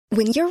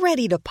When you're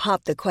ready to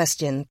pop the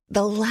question,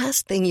 the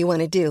last thing you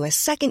want to do is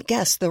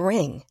second-guess the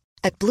ring.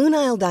 At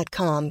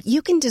BlueNile.com,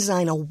 you can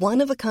design a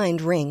one-of-a-kind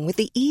ring with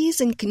the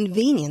ease and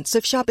convenience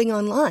of shopping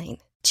online.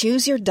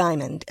 Choose your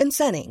diamond and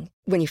setting.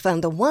 When you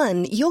find the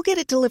one, you'll get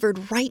it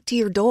delivered right to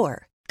your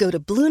door. Go to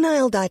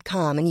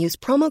BlueNile.com and use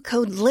promo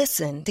code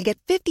LISTEN to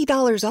get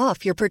 $50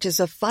 off your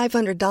purchase of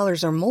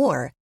 $500 or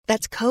more.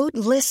 That's code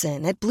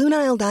LISTEN at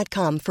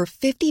BlueNile.com for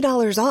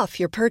 $50 off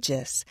your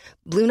purchase.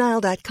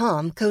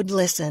 BlueNile.com, code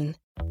LISTEN.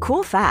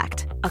 Cool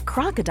fact, a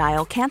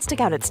crocodile can't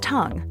stick out its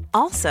tongue.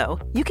 Also,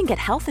 you can get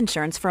health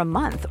insurance for a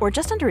month or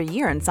just under a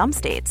year in some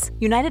states.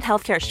 United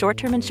Healthcare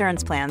short-term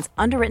insurance plans,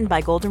 underwritten by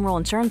Golden Rule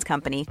Insurance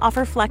Company,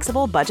 offer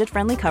flexible,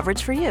 budget-friendly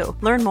coverage for you.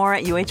 Learn more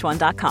at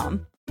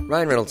UH1.com.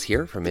 Ryan Reynolds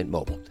here from Mint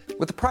Mobile.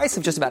 With the price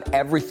of just about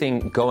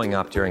everything going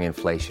up during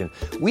inflation,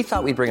 we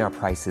thought we'd bring our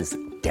prices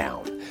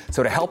down.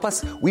 So to help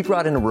us, we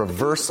brought in a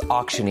reverse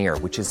auctioneer,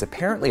 which is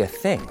apparently a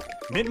thing.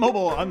 Mint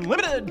Mobile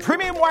Unlimited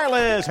Premium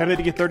Wireless. How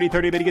to get 30,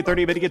 30, bit to get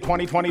 30, bit to get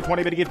 20, 20,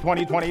 20, bit to get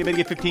 20, 20, bit to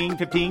get 15,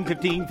 15,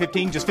 15,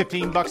 15, just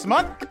 $15 a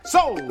month?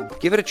 Sold!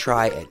 Give it a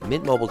try at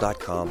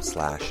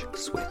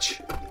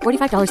mintmobile.com/switch.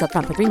 $45 up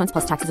front for 3 months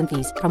plus taxes and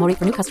fees. Promo rate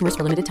for new customers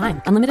for limited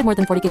time. Unlimited more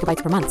than 40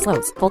 gigabytes per month.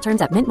 Slows full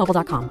terms at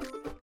mintmobile.com.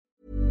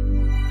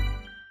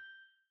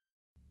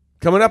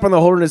 Coming up on the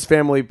Holderness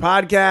Family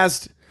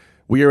podcast,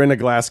 we are in a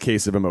glass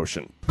case of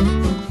emotion.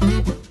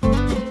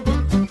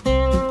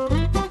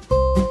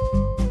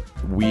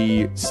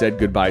 We said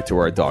goodbye to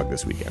our dog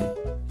this weekend.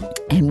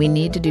 And we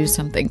need to do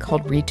something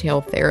called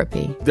retail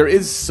therapy. There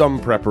is some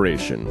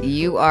preparation.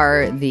 You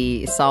are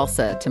the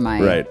salsa to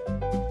my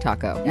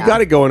taco. You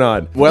got it going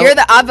on. Well, you're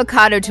the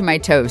avocado to my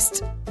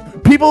toast.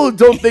 People who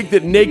don't think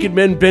that naked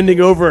men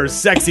bending over are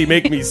sexy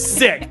make me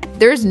sick.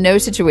 There's no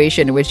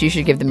situation in which you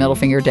should give the middle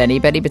finger to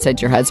anybody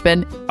besides your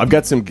husband. I've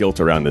got some guilt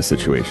around this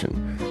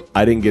situation.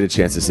 I didn't get a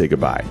chance to say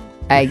goodbye.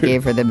 I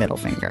gave her the middle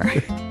finger.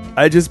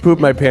 I just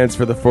pooped my pants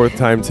for the 4th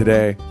time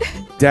today.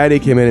 Daddy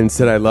came in and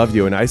said, I love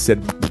you. And I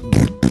said...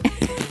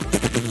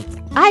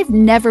 I've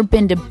never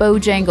been to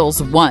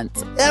Bojangles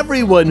once.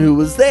 Everyone who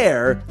was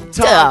there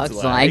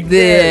talks like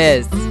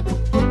this.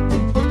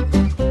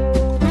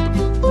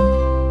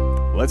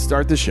 Let's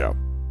start the show.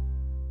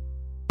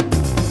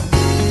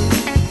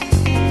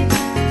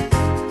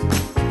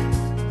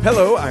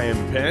 Hello, I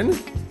am Penn.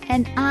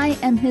 And I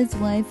am his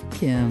wife,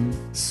 Kim.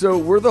 So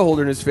we're the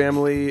Holderness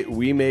family.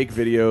 We make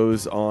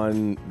videos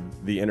on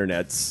the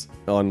internets,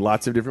 on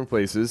lots of different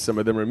places. Some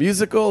of them are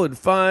musical and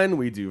fun.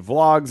 We do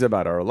vlogs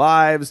about our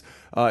lives.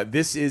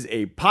 This is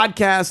a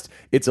podcast.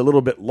 It's a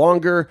little bit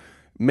longer,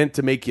 meant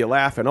to make you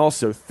laugh and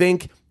also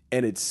think.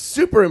 And it's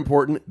super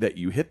important that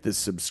you hit the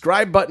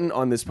subscribe button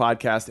on this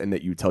podcast and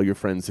that you tell your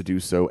friends to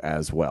do so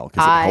as well,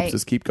 because it helps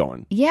us keep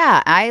going.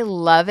 Yeah, I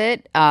love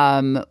it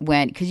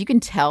because you can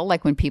tell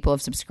like when people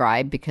have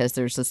subscribed, because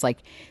there's this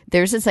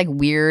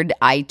weird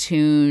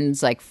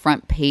iTunes like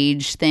front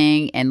page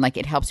thing, and like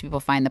it helps people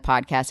find the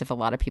podcast if a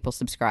lot of people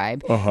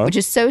subscribe, which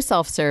is so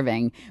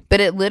self-serving. But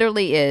it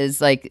literally is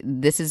like,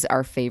 this is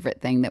our favorite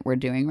thing that we're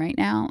doing right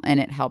now, and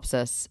it helps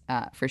us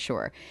for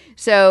sure.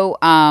 So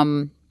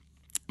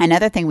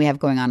another thing we have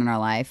going on in our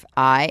life,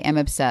 I am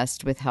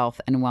obsessed with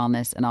health and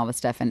wellness and all this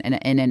stuff. And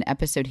in an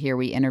episode here,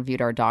 we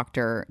interviewed our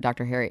doctor,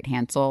 Dr. Harriet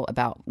Hansel,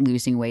 about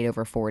losing weight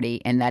over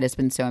 40. And that has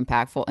been so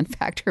impactful. In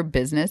fact, her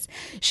business,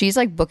 she's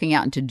like booking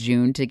out into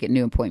June to get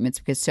new appointments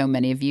because so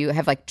many of you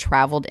have like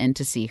traveled in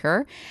to see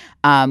her.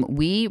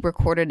 We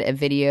recorded a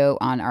video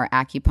on our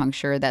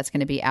acupuncture that's going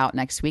to be out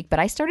next week. But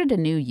I started a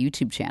new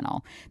YouTube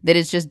channel that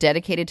is just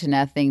dedicated to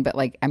nothing but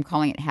like, I'm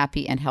calling it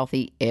Happy and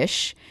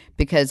Healthy-ish,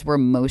 because we're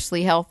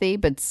mostly healthy,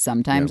 but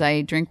sometimes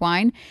I drink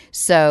wine.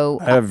 So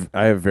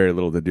I have very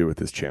little to do with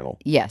this channel.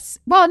 Yes.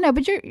 Well, no,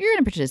 but you're going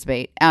to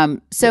participate.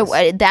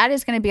 That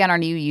is going to be on our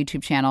new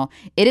YouTube channel.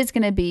 It is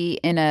going to be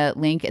in a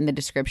link in the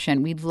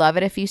description. We'd love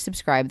it if you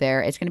subscribe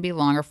there. It's going to be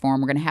longer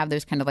form. We're going to have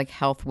those kind of like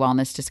health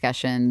wellness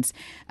discussions,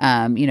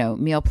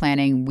 meal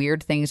planning,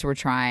 weird things we're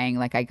trying.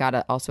 Like I got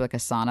also like a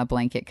sauna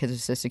blanket because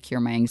it's supposed to cure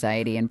my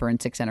anxiety and burn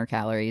 600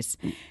 calories.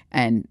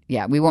 And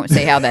yeah, we won't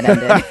say how that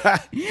ended.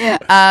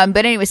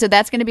 But anyway, so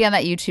that's going to be on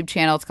that YouTube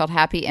channel. It's called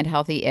Happy and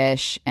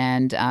Healthy-ish,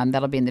 and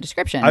that'll be in the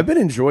description. I've been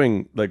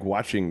enjoying like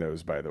watching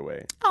those, by the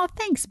way. Oh,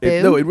 thanks, boo.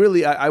 It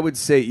really, I would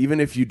say,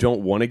 even if you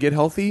don't want to get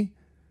healthy,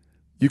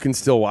 you can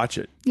still watch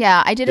it.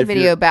 Yeah, I did a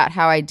video about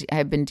how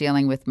I've been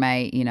dealing with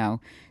my,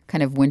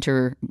 kind of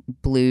winter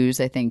blues.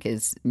 I think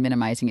is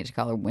minimizing it to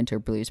call it winter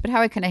blues, but how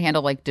I kind of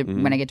handle like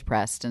when I get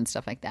depressed and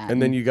stuff like that. And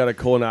then you got a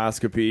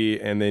colonoscopy,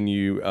 and then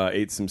you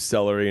ate some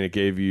celery, and it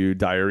gave you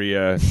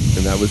diarrhea, and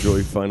that was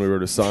really fun. We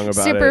wrote a song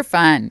about it. Super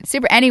fun,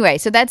 super. Anyway,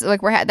 so that's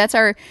like that's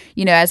our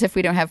as if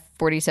we don't have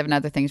 47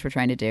 other things we're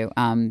trying to do.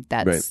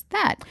 That's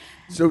that.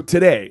 So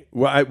today,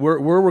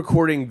 we're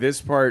recording this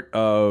part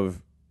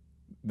of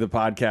the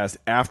podcast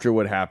after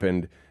what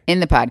happened in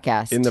the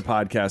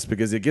podcast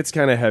because it gets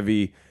kind of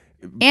heavy.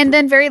 And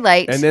then very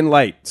light.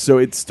 So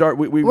it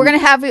we're going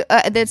to have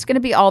that's going to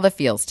be all the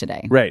feels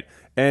today. Right.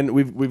 And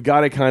we've got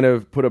to kind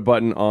of put a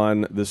button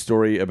on the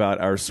story about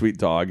our sweet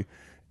dog.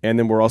 And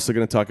then we're also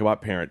going to talk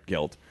about parent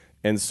guilt.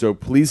 And so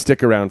please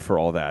stick around for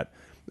all that.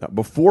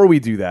 Before we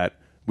do that,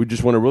 we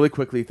just want to really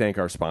quickly thank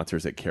our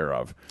sponsors at Care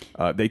of.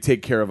 They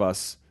take care of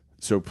us,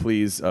 so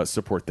please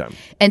support them.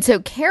 And so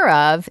Care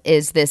of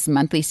is this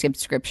monthly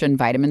subscription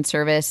vitamin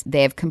service.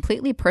 They have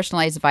completely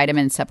personalized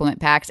vitamin and supplement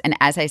packs. And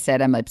as I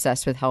said, I'm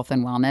obsessed with health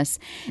and wellness.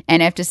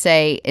 And I have to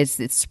say, it's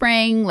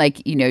spring,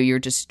 like, you're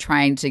just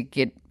trying to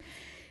get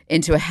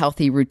into a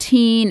healthy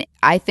routine.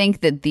 I think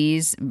that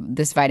this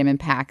vitamin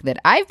pack that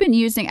I've been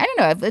using, I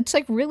don't know, it's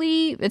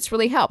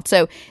really helped.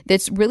 So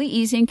it's really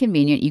easy and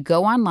convenient. You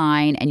go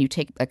online and you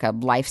take like a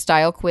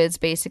lifestyle quiz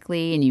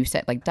basically, and you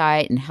set like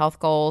diet and health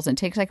goals, and it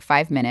takes like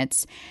 5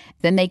 minutes.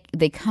 Then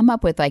they come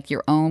up with like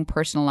your own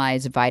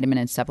personalized vitamin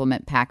and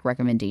supplement pack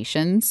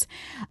recommendations,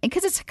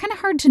 because it's kind of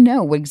hard to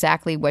know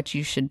exactly what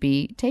you should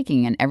be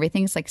taking, and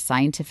everything's like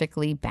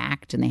scientifically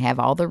backed, and they have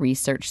all the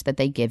research that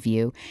they give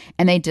you,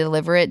 and they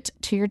deliver it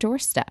to your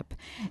doorstep.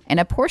 And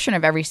a portion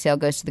of every sale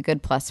goes to the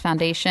Good Plus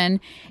Foundation,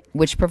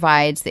 which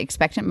provides the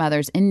expectant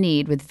mothers in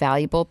need with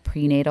valuable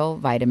prenatal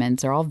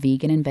vitamins. They're all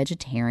vegan and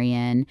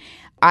vegetarian.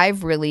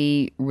 I've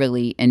really,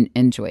 really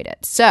enjoyed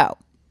it. So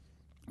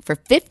for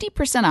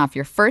 50% off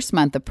your first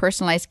month of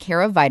personalized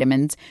Care of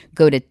vitamins,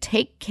 go to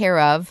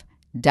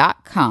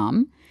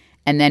takecareof.com.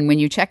 And then when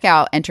you check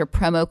out, enter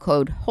promo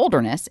code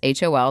Holderness,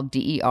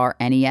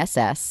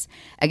 HOLDERNESS.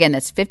 Again,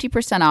 that's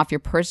 50% off your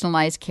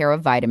personalized Care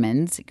of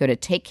vitamins. Go to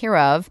Take Care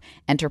Of,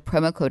 enter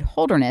promo code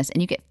Holderness,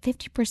 and you get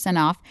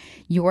 50% off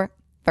your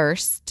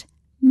first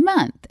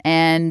month.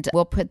 And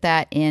we'll put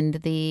that in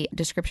the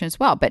description as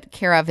well. But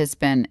Care Of has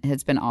been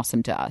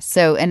awesome to us.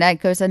 So, and that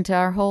goes into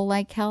our whole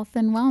like health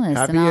and wellness.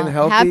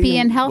 Happy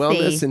and healthy.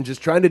 Wellness, and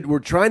just we're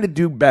trying to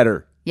do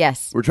better.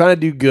 Yes. We're trying to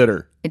do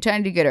gooder.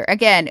 Trying to do gooder.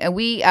 Again,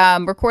 we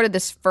recorded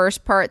this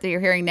first part that you're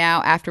hearing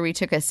now after we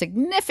took a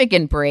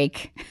significant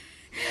break.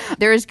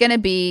 There is going to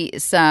be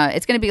it's going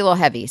to be a little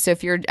heavy. So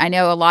I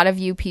know a lot of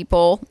you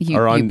people,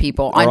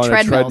 on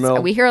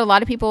treadmills. We hear a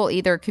lot of people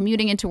either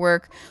commuting into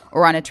work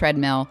or on a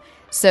treadmill.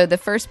 So the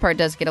first part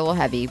does get a little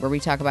heavy, where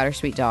we talk about our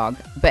sweet dog.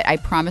 But I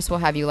promise we'll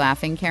have you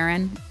laughing,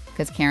 Karen.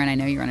 Because Karen, I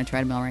know you're on a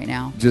treadmill right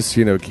now. Just,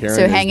 Karen.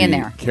 So hang in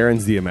there.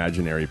 Karen's the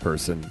imaginary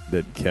person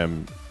that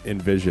Kim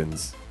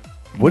envisions.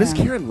 What does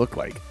Karen look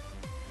like?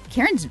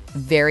 Karen's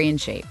very in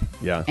shape.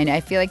 Yeah. And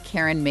I feel like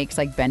Karen makes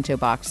like bento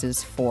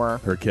boxes for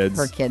her kids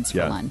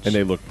for lunch. And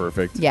they look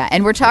perfect. Yeah.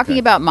 And we're talking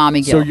about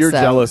mommy guilt. So you're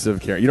jealous of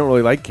Karen. You don't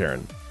really like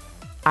Karen.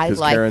 I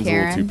like Karen's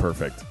Karen. a little too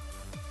perfect.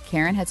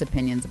 Karen has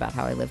opinions about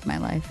how I live my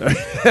life.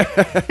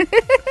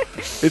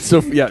 It's so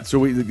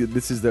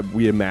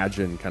we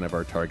imagine kind of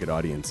our target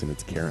audience, and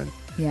it's Karen.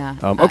 Yeah.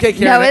 Okay,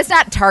 Karen. No, it's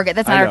not target.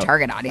 That's not our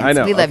target audience. I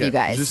know. We love you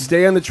guys. Just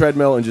stay on the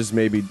treadmill and just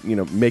maybe,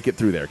 make it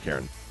through there,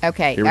 Karen.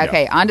 Okay.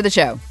 Okay. On to the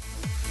show.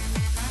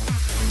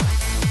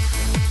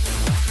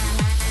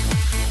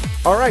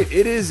 All right.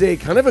 It is a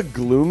kind of a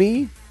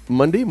gloomy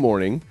Monday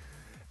morning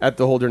at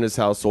the Holderness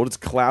household. It's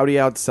cloudy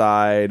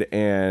outside,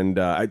 and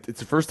it's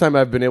the first time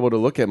I've been able to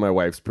look at my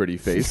wife's pretty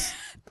face.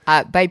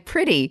 By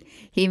pretty,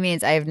 he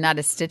means I have not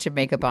a stitch of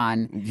makeup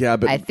on. Yeah,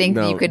 but I think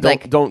you could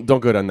don't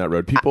go down that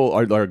road. People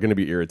are going to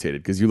be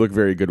irritated because you look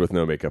very good with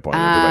no makeup on.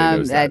 Everybody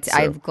knows that. So.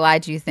 I'm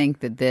glad you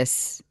think that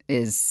this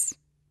is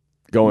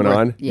going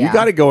on. Yeah. You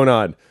got it going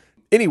on.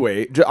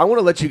 Anyway, I want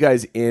to let you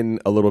guys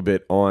in a little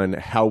bit on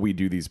how we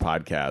do these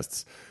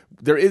podcasts.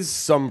 There is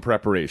some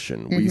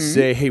preparation. Mm-hmm. We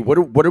say, hey, what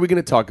are we going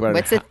to talk about?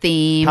 What's the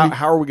theme?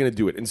 How are we going to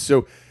do it? And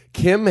so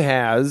Kim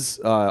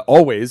has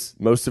always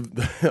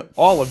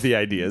all of the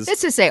ideas.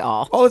 Let's just say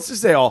all. Oh, let's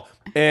just say all.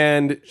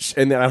 And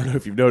then I don't know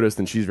if you've noticed,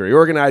 and she's very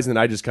organized, and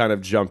I just kind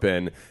of jump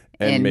in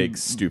and make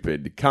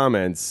stupid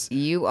comments.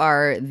 You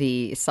are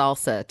the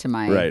salsa to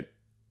my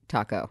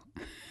taco.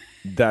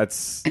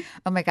 That's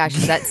oh my gosh,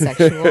 is that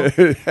sexual?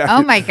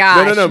 Oh my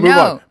gosh, no.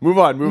 Move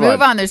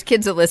on. There's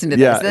kids that listen to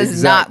this. This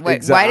is not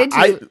what.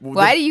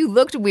 Why do you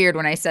looked weird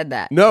when I said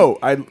that? No,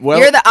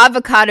 you're the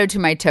avocado to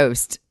my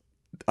toast.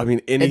 I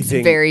mean, anything.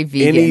 It's very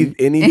vegan.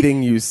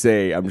 Anything you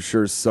say, I'm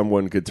sure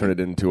someone could turn it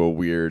into a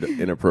weird,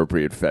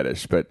 inappropriate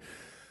fetish. But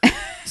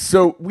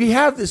so we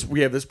have this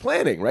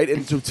planning, right?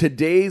 And so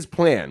today's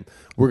plan,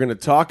 we're going to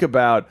talk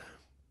about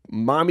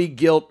mommy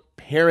guilt,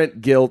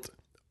 parent guilt.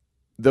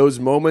 Those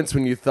moments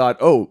when you thought,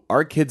 oh,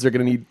 our kids are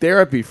going to need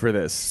therapy for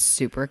this.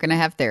 Super going to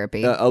have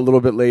therapy. A little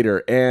bit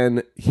later.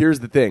 And here's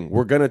the thing.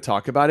 We're going to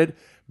talk about it,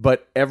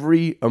 but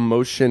every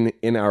emotion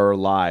in our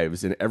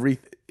lives and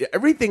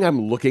everything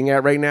I'm looking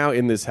at right now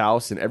in this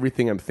house and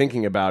everything I'm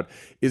thinking about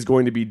is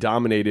going to be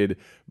dominated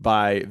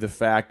by the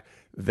fact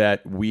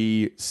that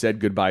we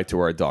said goodbye to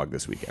our dog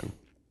this weekend.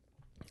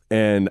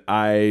 And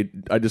I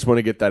just want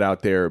to get that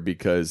out there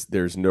because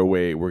there's no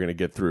way we're going to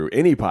get through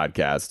any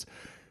podcast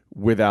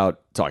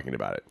without talking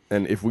about it.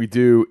 And if we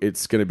do,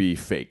 it's going to be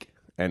fake.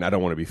 And I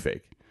don't want to be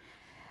fake.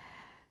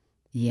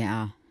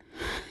 Yeah.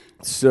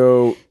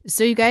 So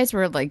you guys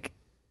were like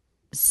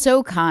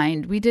so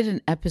kind. We did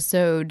an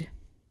episode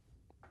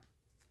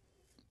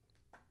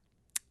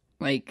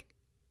like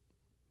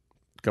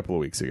a couple of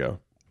weeks ago.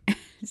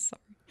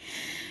 Sorry.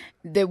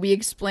 that we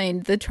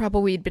explained the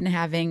trouble we'd been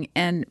having,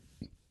 and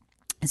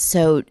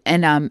so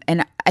and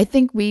I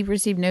think we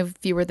received no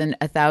fewer than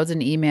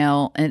 1,000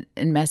 email and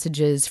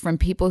messages from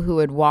people who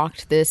had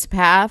walked this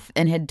path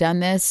and had done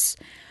this.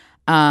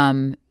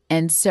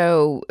 And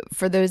so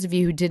for those of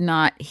you who did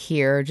not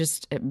hear,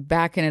 just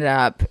backing it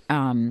up,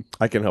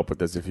 I can help with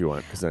this if you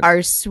want.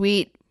 Our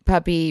sweet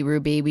puppy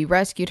Ruby, we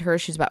rescued her.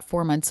 She's about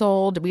 4 months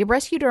old. We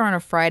rescued her on a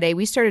Friday.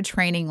 We started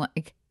training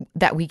like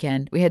that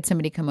weekend. We had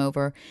somebody come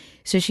over.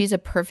 So she's a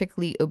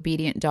perfectly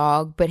obedient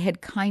dog, but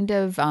had kind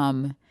of,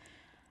 I'm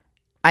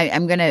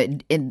going to,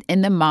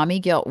 in the mommy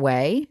guilt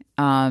way,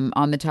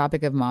 on the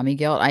topic of mommy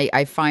guilt,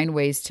 I find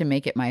ways to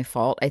make it my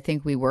fault. I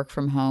think we work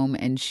from home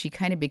and she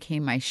kind of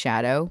became my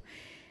shadow.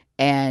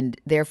 And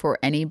therefore,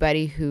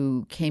 anybody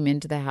who came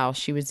into the house,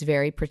 she was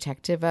very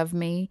protective of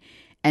me.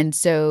 And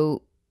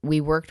so we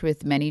worked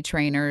with many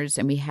trainers,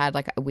 and we had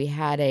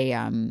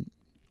a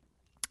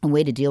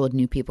way to deal with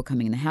new people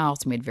coming in the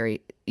house. And we had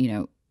very,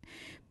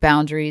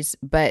 boundaries.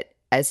 But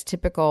as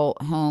typical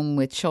home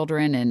with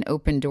children and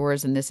open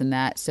doors and this and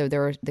that, so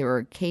there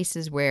were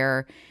cases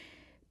where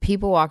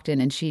people walked in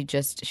and she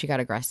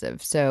got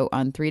aggressive. So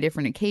on 3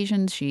 different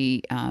occasions,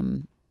 she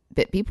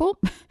bit people.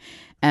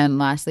 And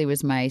lastly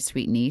was my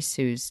sweet niece,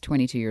 who's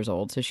 22 years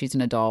old. So she's an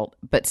adult,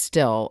 but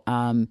still,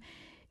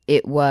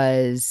 it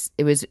was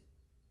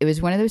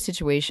one of those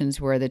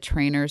situations where the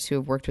trainers who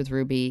have worked with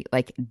Ruby,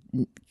 like,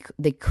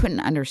 they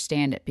couldn't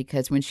understand it,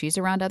 because when she's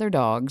around other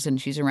dogs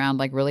and she's around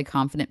like really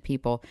confident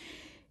people,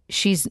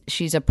 she's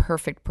a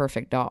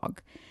perfect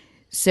dog.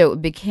 So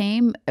it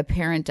became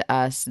apparent to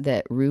us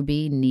that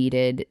Ruby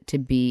needed to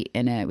be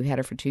we had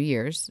her for 2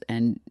 years,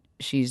 and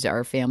she's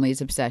our family's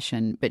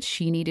obsession, but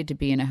she needed to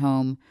be in a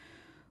home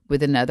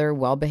with another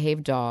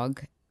well-behaved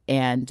dog,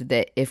 and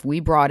that if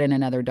we brought in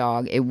another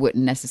dog, it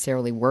wouldn't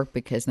necessarily work,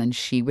 because then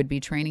she would be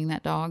training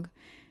that dog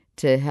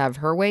to have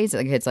her ways.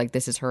 Like, it's like,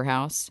 this is her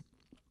house.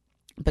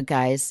 But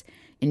guys,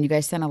 and you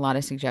guys sent a lot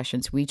of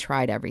suggestions. We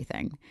tried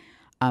everything.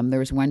 There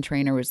was one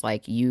trainer was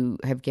like, you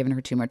have given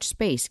her too much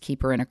space.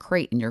 Keep her in a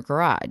crate in your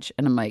garage.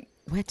 And I'm like,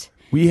 what?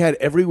 We had,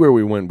 everywhere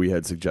we went, we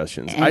had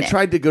suggestions. I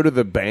tried to go to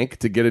the bank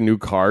to get a new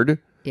card.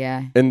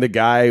 Yeah. And the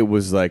guy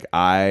was like,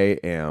 I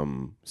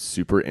am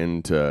super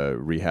into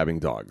rehabbing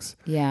dogs.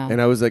 Yeah. And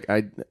I was like,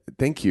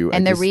 thank you.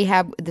 And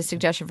the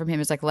suggestion from him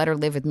is like, let her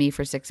live with me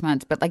for 6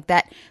 months. But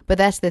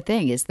that's the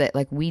thing, is that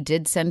like, we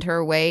did send her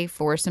away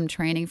for some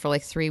training for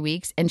like 3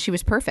 weeks, and she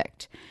was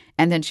perfect.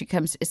 And then she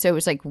comes, so it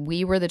was like,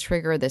 we were the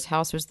trigger. This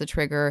house was the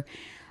trigger.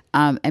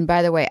 And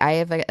by the way, I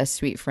have a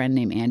sweet friend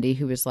named Andy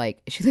who was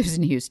like, she lives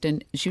in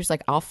Houston. She was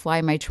like, I'll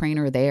fly my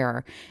trainer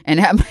there. And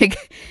I'm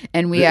like,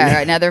 and we are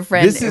another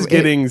friend. This is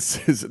getting,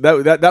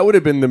 that would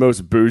have been the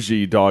most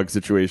bougie dog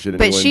situation.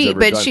 But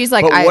she's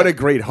like, what a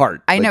great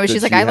heart. I know.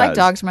 She's like, I like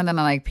dogs more than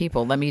I like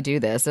people. Let me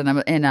do this.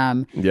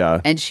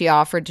 And she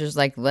offered to just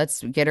like,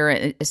 let's get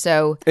her.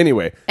 So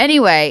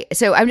anyway,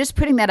 so I'm just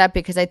putting that up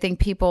because I think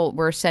people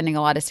were sending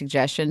a lot of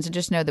suggestions, and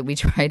just know that we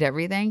tried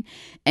everything,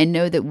 and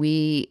know that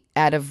we,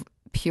 out of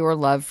pure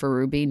love for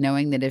Ruby,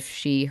 knowing that if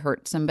she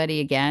hurt somebody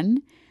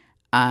again,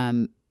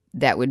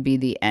 that would be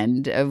the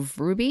end of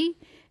Ruby.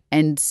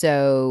 And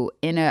so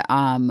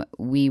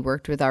we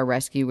worked with our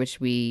rescue,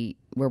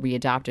 where we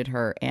adopted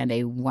her, and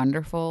a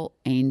wonderful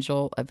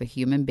angel of a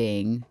human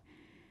being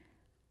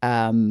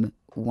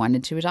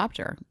wanted to adopt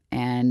her.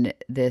 And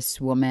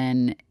this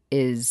woman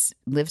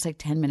lives like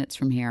 10 minutes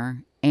from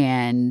here,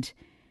 and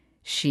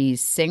she's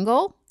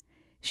single.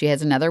 She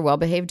has another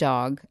well-behaved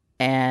dog.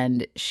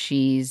 And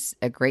she's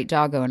a great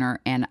dog owner,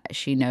 and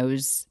she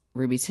knows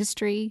Ruby's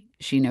history.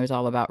 She knows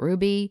all about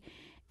Ruby,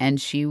 and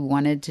she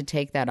wanted to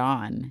take that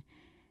on.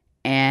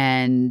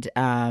 And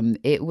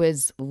it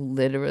was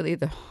literally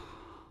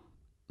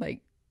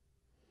like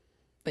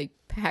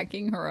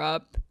packing her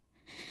up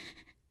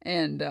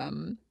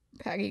and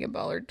packing up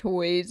all her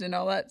toys and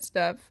all that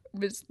stuff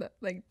was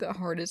the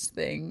hardest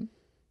thing.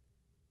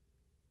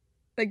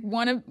 Like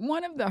one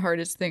of the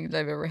hardest things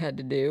I've ever had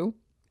to do.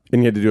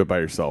 And you had to do it by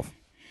yourself.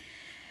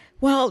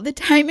 Well, the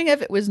timing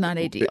of it was not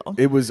ideal.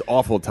 It was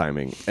awful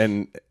timing,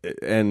 and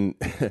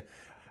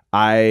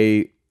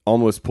I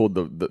almost pulled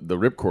the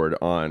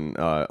ripcord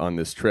on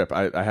this trip.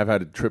 I have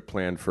had a trip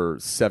planned for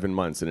 7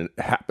 months, and it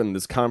happened,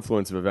 this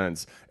confluence of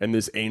events, and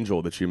this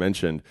angel that you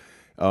mentioned.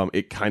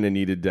 It kind of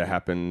needed to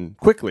happen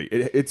quickly.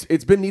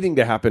 It's been needing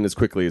to happen as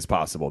quickly as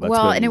possible.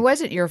 And it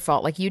wasn't your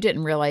fault. Like, you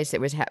didn't realize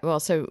it was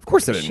so of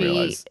course I didn't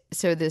realize.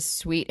 So this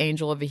sweet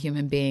angel of a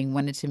human being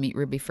wanted to meet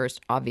Ruby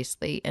first,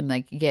 obviously, and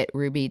like get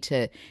Ruby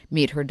to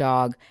meet her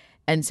dog.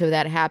 And so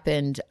that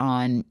happened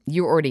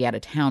you were already out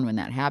of town when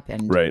that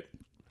happened, right?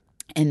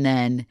 And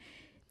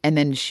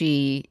then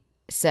she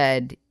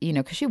said,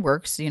 because she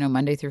works,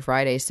 Monday through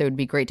Friday, so it'd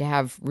be great to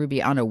have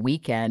Ruby on a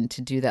weekend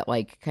to do that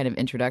like kind of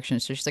introduction.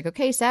 So she's like,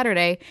 okay,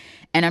 Saturday.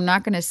 And I'm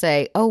not going to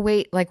say, oh,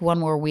 wait, like one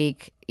more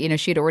week.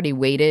 She'd already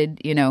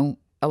waited,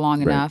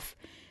 long enough.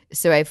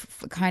 So I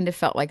kind of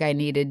felt like I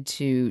needed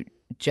to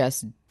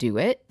just do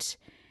it.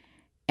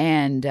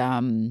 And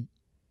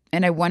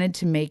I wanted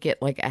to make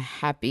it like a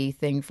happy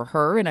thing for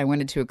her. And I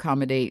wanted to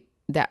accommodate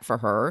that for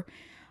her.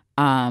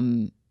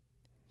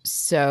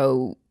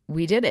 So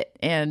we did it.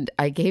 And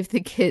I gave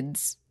the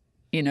kids,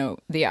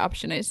 the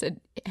option. I said,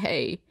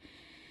 hey,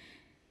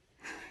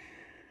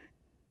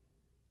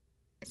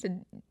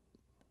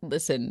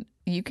 listen,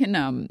 you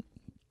can,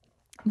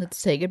 let's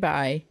say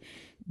goodbye.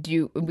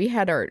 We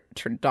had our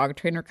dog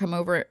trainer come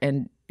over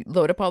and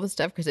load up all the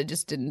stuff because I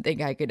just didn't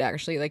think I could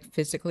actually like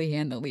physically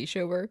hand the leash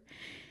over.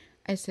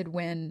 I said,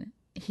 when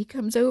he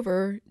comes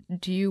over,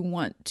 do you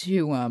want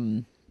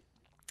to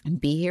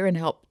be here and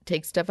help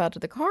take stuff out to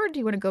the car? Or do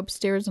you want to go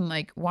upstairs and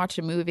like watch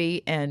a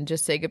movie and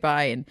just say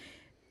goodbye?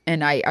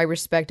 And I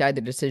respect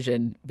either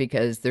decision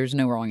because there's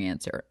no wrong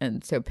answer.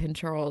 And so Pin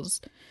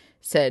Charles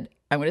said,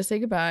 I want to say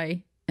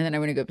goodbye and then I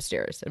want to go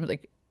upstairs. I was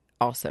like,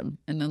 awesome.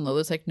 And then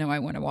Lola's like, no, I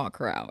want to walk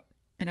her out.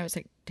 And I was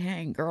like,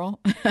 dang, girl.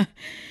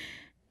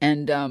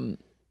 And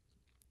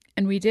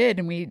we did,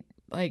 and we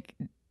like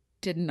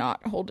did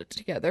not hold it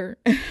together.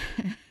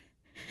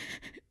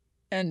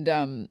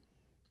 And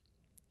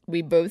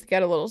we both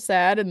got a little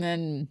sad, and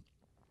then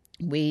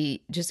I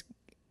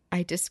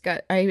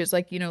was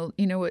like, you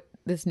know what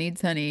this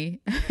needs, honey?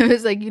 I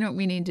was like, what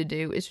we need to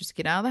do is just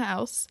get out of the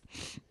house.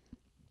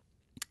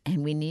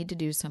 And we need to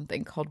do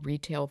something called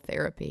retail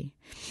therapy.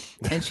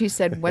 And she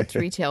said, what's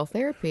retail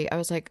therapy? I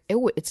was like,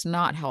 it's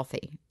not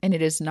healthy and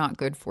it is not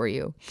good for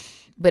you.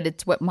 But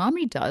it's what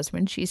mommy does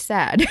when she's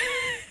sad.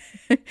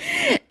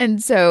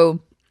 And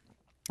so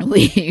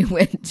we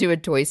went to a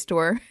toy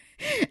store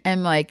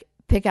and like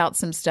pick out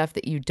some stuff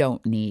that you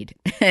don't need.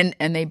 And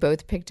they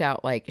both picked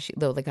out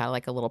Lola got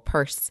like a little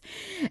purse.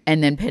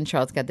 And then Pin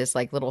Charles got this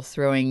like little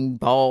throwing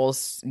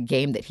balls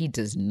game that he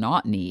does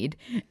not need.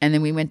 And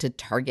then we went to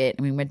Target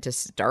and we went to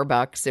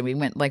Starbucks and we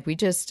went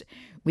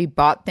we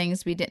bought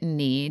things we didn't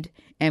need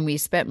and we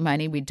spent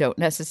money we don't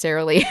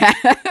necessarily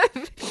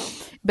have.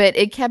 But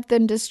it kept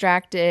them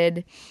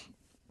distracted.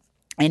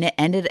 And it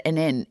ended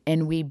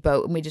and we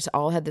just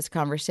all had this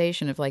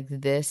conversation of like,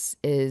 this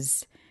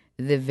is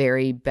the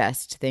very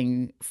best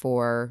thing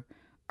for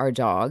our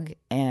dog.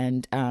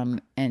 And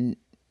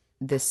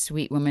this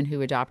sweet woman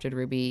who adopted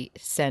Ruby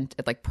sent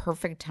at like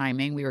perfect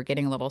timing. We were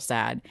getting a little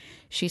sad.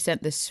 She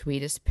sent the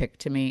sweetest pic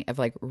to me of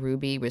like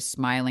Ruby was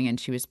smiling and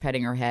she was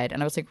petting her head.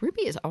 And I was like,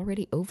 Ruby is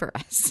already over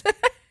us.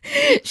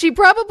 She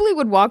probably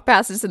would walk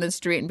past us in the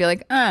street and be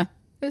like,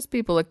 those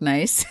people look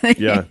nice.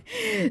 Yeah.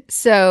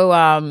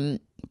 So,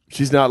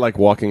 she's not like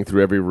walking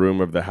through every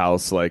room of the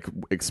house, like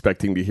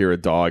expecting to hear a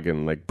dog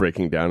and like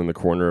breaking down in the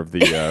corner of the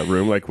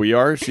room like we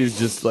are. She's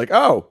just like,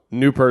 oh,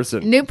 new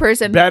person,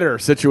 better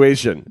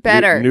situation,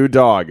 better new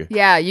dog.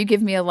 Yeah, you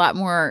give me a lot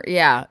more.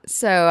 Yeah,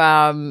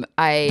 so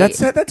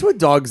that's what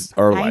dogs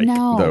are like,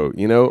 know.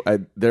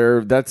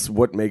 though. That's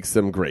what makes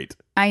them great.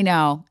 I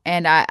know,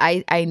 and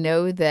I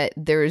know that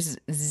there's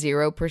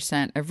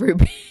 0% of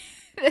Ruby.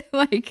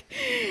 Like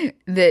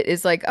that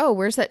is like, oh,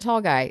 where's that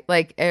tall guy?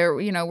 Like,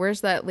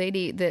 where's that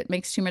lady that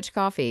makes too much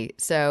coffee?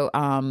 So,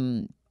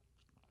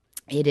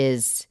 it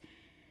is,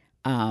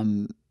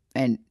 and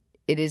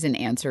it is an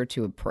answer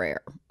to a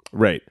prayer.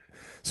 Right.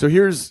 So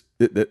here's,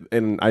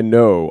 and I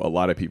know a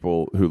lot of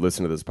people who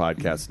listen to this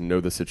podcast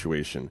know the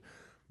situation,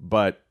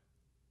 but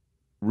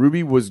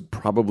Ruby was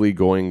probably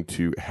going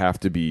to have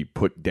to be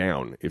put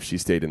down if she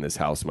stayed in this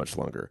house much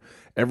longer.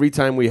 Every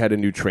time we had a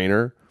new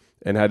trainer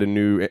and had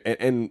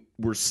and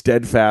were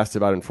steadfast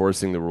about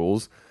enforcing the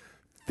rules,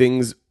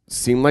 things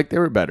seemed like they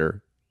were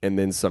better, and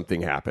then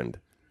something happened.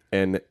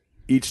 And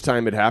each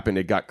time it happened,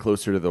 it got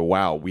closer to the,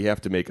 we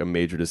have to make a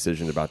major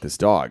decision about this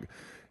dog.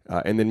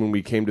 And then when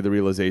we came to the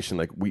realization,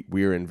 like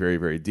we're in very,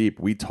 very deep,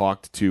 we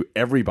talked to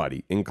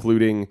everybody,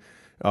 including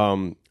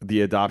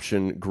the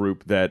adoption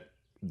group that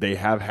they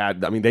have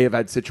had. I mean, they have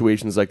had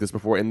situations like this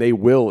before, and they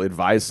will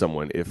advise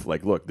someone if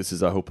like, look, this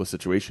is a hopeless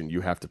situation.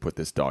 You have to put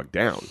this dog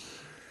down.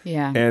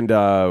 Yeah. And,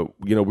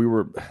 we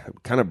were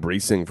kind of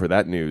bracing for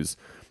that news.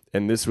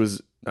 And this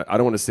was, I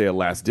don't want to say a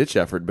last ditch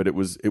effort, but it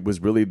was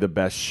really the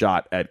best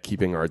shot at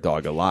keeping our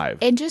dog alive.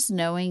 And just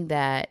knowing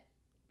that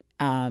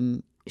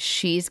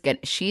she's going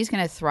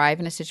to thrive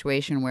in a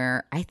situation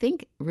where I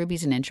think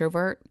Ruby's an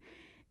introvert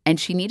and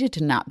she needed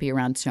to not be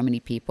around so many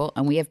people.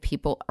 And we have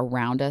people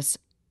around us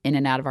in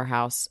and out of our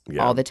house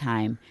all the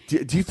time.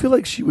 Do you feel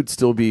like she would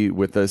still be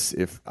with us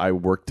if I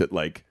worked at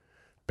like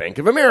Bank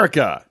of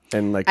America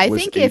and like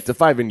was 8 to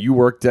 5 and you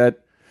worked at?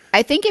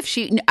 I think if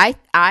she,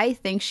 I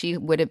think she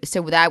would have.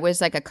 So that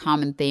was like a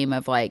common theme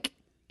of like,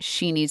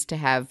 she needs to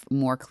have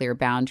more clear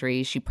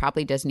boundaries. She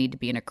probably does need to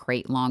be in a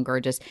crate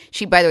longer.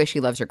 By the way, she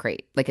loves her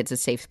crate. Like it's a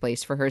safe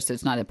place for her. So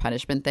it's not a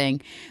punishment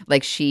thing.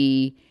 Like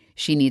she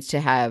needs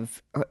to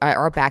have,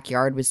 our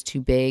backyard was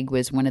too big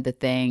was one of the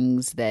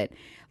things that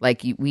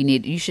like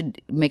you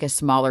should make a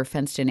smaller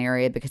fenced in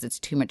area because it's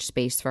too much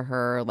space for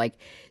her. Like,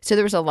 so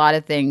there was a lot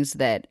of things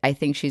that I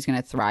think she's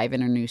going to thrive in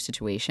her new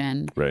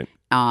situation. Right.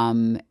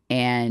 And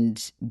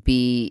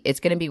it's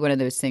going to be one of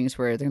those things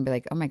where they're going to be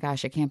like, oh my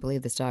gosh, I can't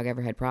believe this dog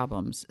ever had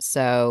problems.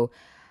 So,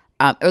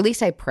 or at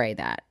least I pray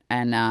that.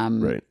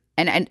 And, right.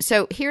 And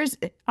so here's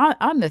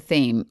on the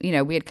theme,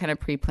 we had kind of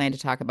pre-planned to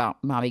talk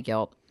about mommy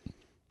guilt.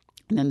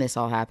 And then this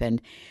all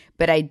happened.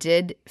 But I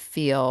did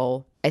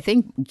feel, I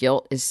think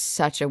guilt is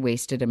such a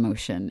wasted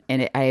emotion.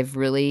 And I've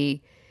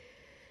really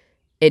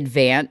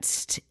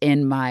advanced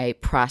in my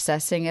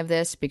processing of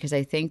this because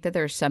I think that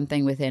there's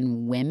something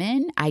within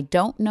women. I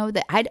don't know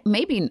that, I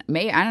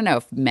don't know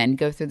if men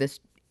go through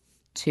this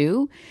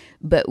too,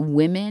 but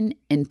women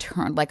in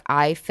turn, like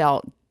I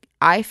felt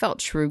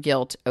true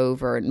guilt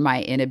over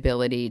my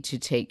inability to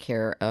take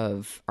care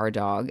of our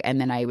dog. And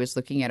then I was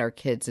looking at our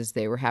kids as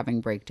they were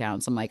having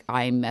breakdowns. I'm like,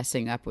 I'm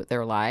messing up with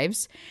their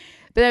lives.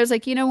 But I was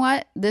like, you know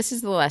what? This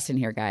is the lesson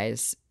here,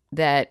 guys,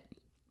 that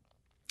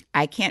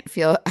I cannot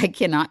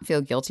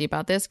feel guilty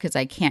about this because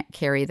I can't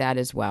carry that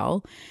as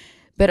well.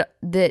 But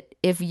that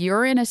if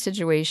you're in a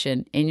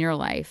situation in your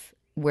life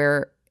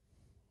where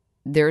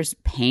there's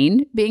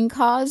pain being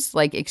caused,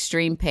 like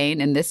extreme pain,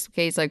 in this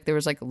case, like there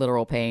was like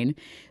literal pain,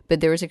 but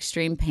there was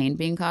extreme pain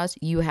being caused,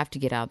 you have to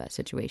get out of that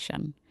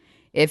situation.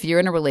 If you're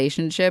in a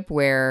relationship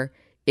where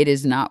it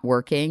is not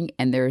working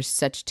and there's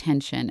such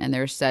tension and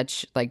there's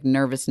such like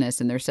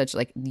nervousness and there's such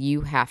like, you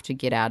have to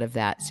get out of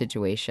that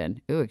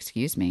situation. Ooh,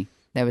 excuse me.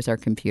 That was our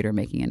computer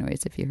making a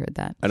noise, if you heard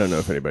that. I don't know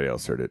if anybody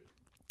else heard it.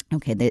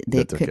 Okay,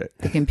 That's okay.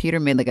 The computer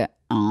made like a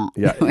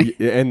yeah,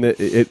 and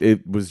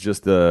it was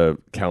just the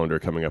calendar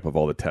coming up of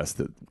all the tests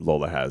that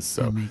Lola has.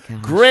 So oh my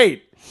gosh.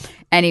 Great.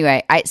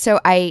 Anyway, I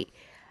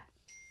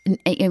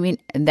mean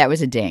that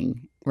was a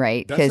ding,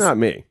 right? That's not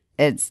me.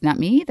 It's not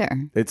me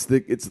either. It's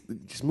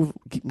just move.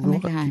 Keep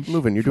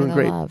moving. You're doing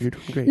great. You're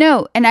doing great.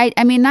 No, and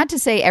I mean not to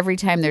say every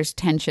time there's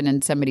tension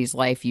in somebody's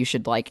life you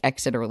should like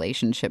exit a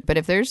relationship, but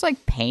if there's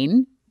like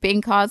pain being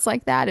caused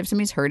like that, if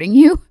somebody's hurting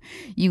you,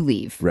 you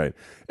leave. Right.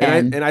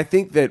 And I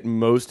think that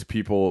most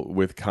people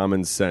with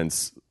common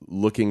sense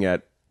looking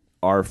at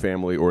our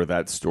family or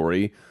that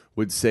story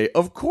would say,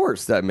 of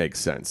course, that makes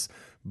sense.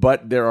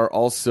 But there are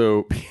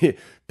also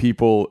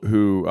people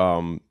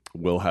who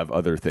will have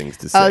other things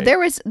to say. Oh, there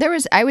was,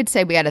 I would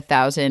say we had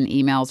 1,000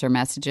 emails or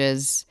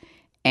messages,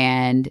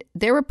 and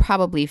there were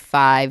probably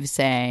 5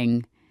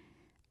 saying,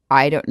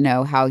 I don't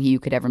know how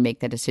you could ever make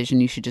that decision.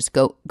 You should just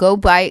go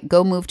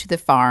move to the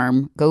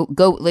farm. Go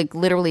like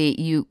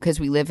literally because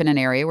we live in an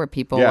area where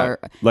people are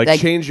like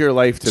change your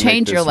life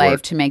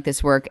to make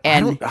this work.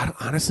 And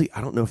honestly, I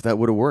don't know if that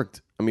would have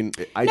worked. I mean,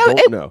 I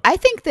don't know. I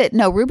think that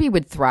Ruby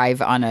would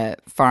thrive on a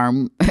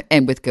farm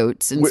and with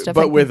goats and stuff.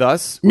 But with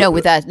us,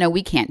 with us,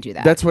 we can't do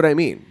that. That's what I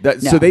mean.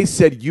 So they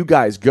said, you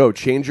guys go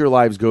change your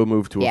lives, go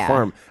move to a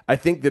farm. I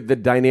think that the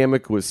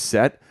dynamic was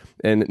set,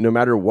 and no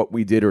matter what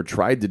we did or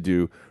tried to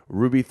do,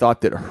 Ruby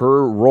thought that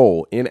her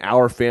role in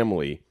our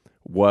family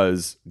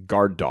was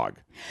guard dog.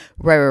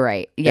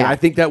 Right. Yeah. And I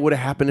think that would have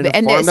happened in a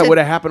farm. That would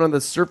have happened on the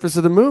surface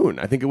of the moon.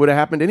 I think it would have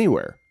happened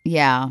anywhere.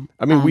 Yeah.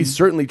 I mean, we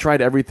certainly tried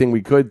everything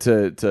we could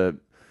to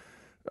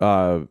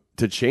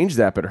change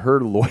that, but her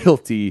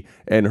loyalty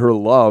and her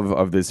love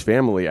of this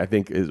family, I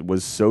think,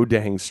 was so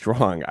dang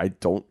strong. I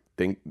don't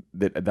think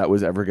that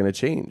was ever going to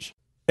change.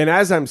 And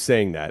as I'm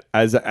saying that,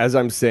 as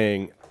I'm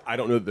saying, I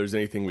don't know that there's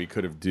anything we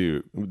could have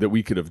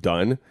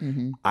done.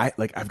 Mm-hmm.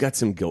 I've got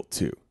some guilt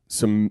too.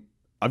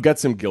 I've got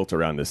some guilt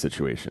around this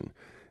situation,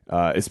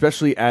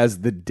 especially as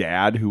the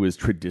dad who is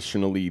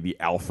traditionally the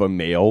alpha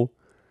male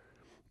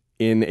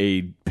in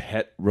a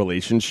pet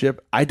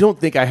relationship. I don't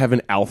think I have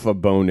an alpha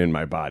bone in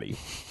my body.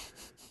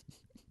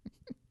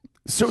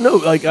 So no,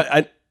 like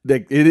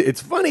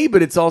it's funny,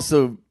 but it's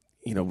also,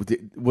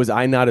 was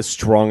I not a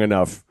strong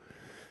enough?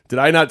 Did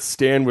I not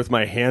stand with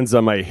my hands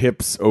on my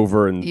hips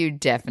over and you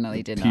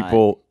definitely did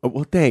people? Not.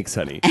 Well, thanks,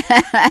 honey.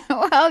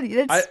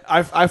 Well,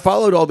 I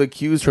followed all the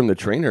cues from the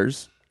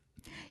trainers.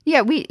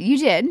 Yeah, you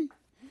did.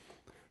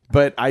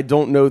 But I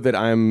don't know that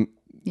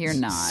You're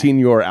not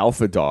senior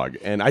alpha dog,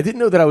 and I didn't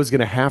know that I was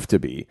going to have to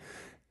be.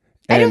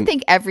 I don't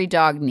think every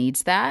dog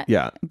needs that.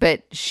 Yeah,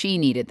 but she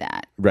needed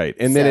that. Right,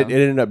 and then it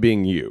ended up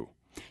being you.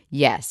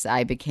 Yes,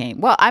 I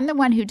became. Well, I'm the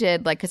one who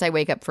did because I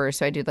wake up first,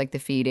 so I do the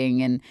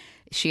feeding, and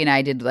she and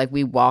I did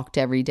we walked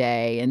every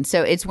day, and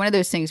so it's one of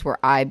those things where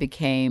I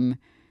became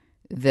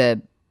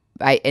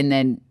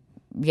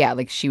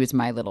she was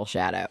my little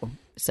shadow.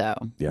 So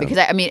because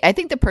I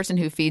think the person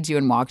who feeds you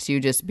and walks you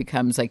just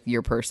becomes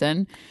your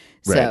person.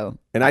 Right. So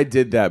and I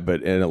did that,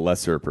 but in a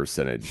lesser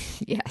percentage.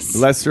 Yes,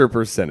 lesser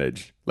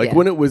percentage.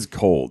 When it was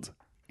cold.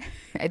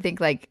 I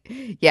think I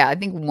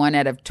think 1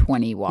 out of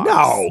 20 walks.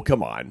 No,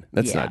 come on,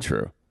 that's not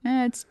true.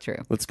 It's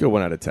true. Let's go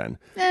 1 out of 10.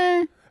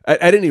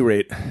 At any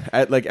rate,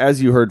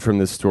 as you heard from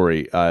this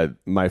story,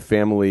 my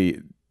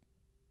family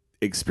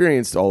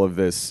experienced all of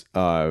this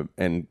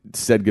and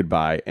said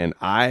goodbye, and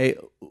I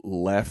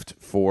left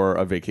for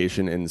a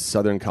vacation in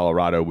southern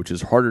Colorado, which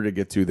is harder to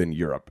get to than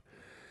Europe,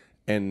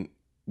 and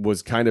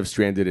was kind of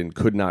stranded and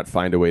could not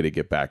find a way to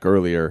get back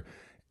earlier.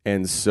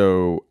 And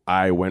so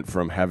I went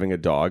from having a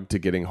dog to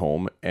getting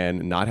home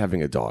and not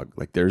having a dog.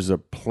 There's a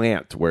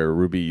plant where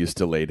Ruby used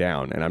to lay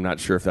down, and I'm not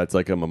sure if that's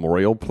a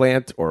memorial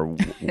plant or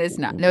it's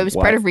not. No, it was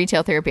part of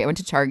retail therapy. I went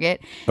to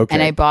Target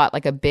and I bought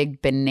a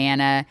big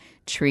banana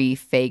tree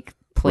fake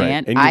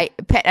plan. Right.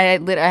 I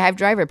have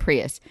driver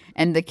Prius,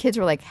 and the kids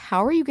were like,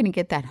 "How are you going to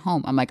get that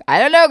home?" I'm like, "I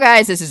don't know,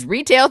 guys. This is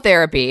retail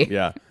therapy."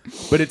 Yeah,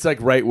 but it's like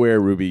right where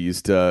Ruby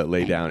used to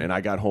lay down, and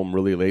I got home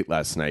really late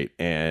last night,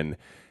 and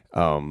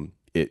you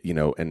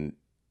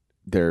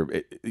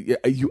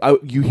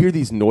hear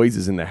these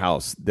noises in the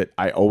house that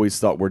I always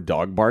thought were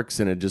dog barks,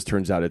 and it just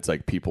turns out it's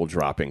like people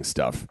dropping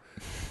stuff,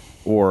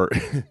 or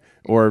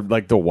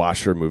like the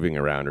washer moving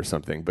around or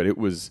something. But it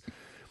was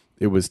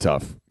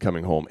tough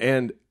coming home,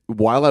 and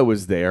while I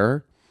was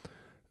there,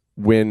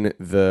 when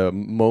the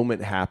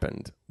moment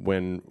happened,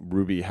 when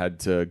Ruby had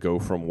to go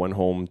from one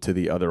home to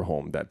the other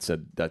home, that's a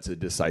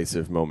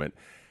decisive moment.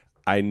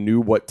 I knew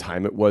what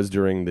time it was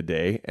during the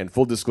day, and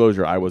full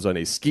disclosure, I was on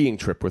a skiing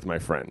trip with my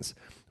friends,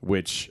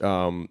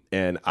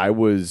 and I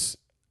was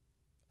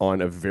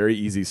on a very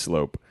easy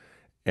slope,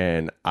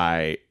 and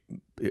I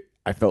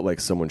felt like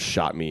someone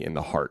shot me in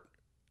the heart.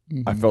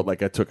 Mm-hmm. I felt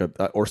like I took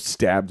or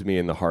stabbed me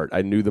in the heart.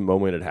 I knew the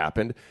moment it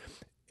happened,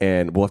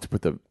 and we'll have to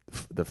put the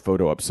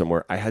photo up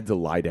somewhere. I had to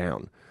lie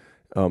down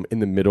in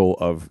the middle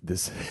of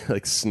this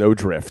like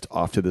snowdrift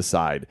off to the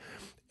side,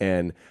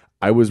 and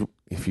I was.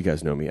 If you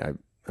guys know me, I'm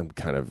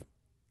kind of,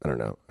 I don't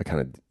know. I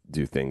kind of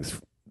do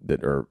things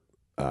that are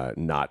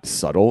not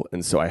subtle,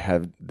 and so I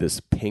have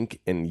this pink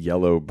and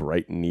yellow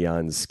bright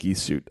neon ski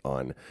suit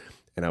on,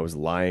 and I was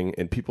lying,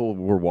 and people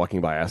were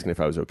walking by asking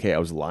if I was okay. I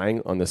was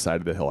lying on the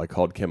side of the hill. I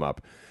called Kim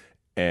up,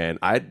 and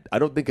I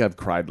don't think I've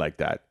cried like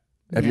that.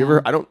 Have you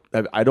ever?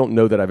 I don't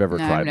know that I've ever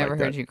cried like that. I've never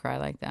heard you cry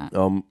like that.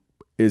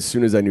 As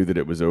soon as I knew that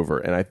it was over,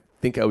 and I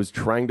think I was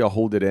trying to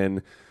hold it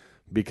in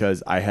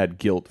because I had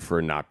guilt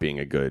for not being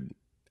a good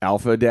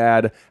alpha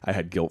dad. I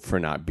had guilt for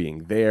not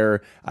being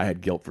there. I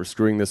had guilt for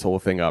screwing this whole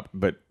thing up.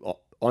 But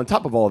on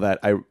top of all that,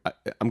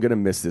 I'm gonna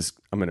miss this.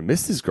 I'm gonna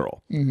miss this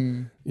girl.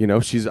 Mm-hmm. You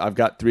know, I've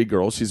got 3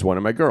 girls. She's one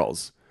of my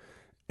girls,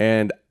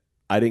 and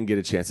I didn't get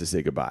a chance to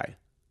say goodbye.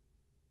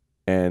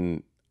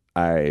 And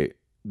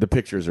the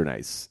pictures are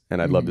nice,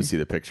 and I'd love to see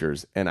the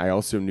pictures. And I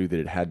also knew that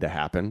it had to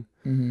happen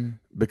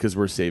because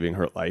we're saving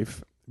her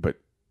life. But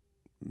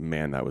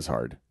man, that was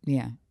hard.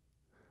 Yeah,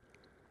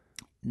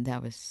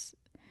 that was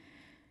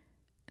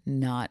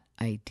not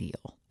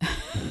ideal.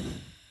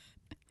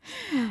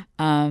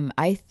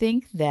 I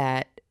think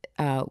that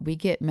we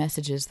get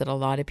messages that a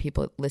lot of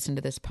people listen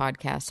to this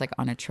podcast like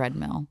on a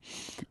treadmill,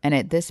 and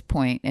at this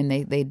point, and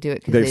they do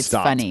it because it's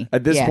stopped. Funny.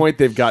 At this point,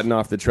 they've gotten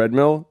off the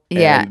treadmill.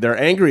 Yeah, and they're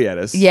angry at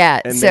us.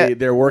 Yeah, and so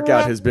their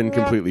workout has been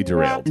completely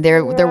derailed.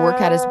 Their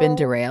workout has been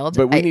derailed.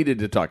 But we needed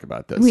to talk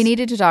about this. We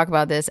needed to talk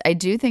about this. I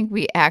do think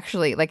we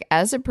actually, like,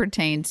 as it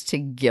pertains to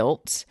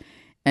guilt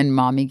and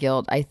mommy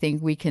guilt, I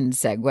think we can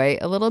segue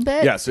a little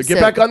bit. Yeah, so get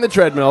back on the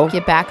treadmill.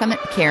 Get back on the,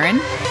 Karen,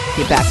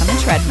 get back on the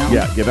treadmill.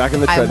 Yeah, get back on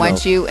the treadmill. I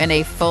want you in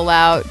a full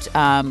out,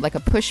 like a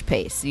push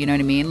pace. You know what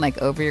I mean?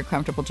 Like over your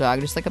comfortable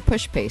jog, just like a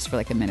push pace for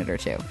like a minute or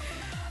two.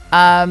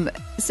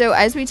 So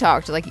as we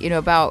talked, like, you know,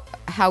 about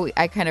how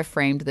I kind of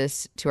framed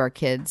this to our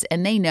kids,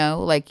 and they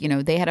know, like, you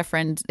know, they had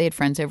friends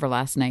over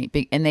last night,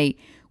 and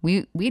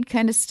we'd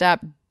kind of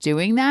stopped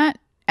doing that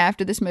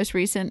after this most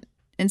recent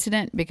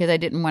incident because I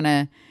didn't want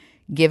to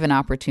give an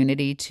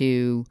opportunity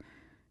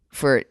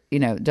for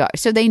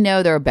so they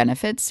know there are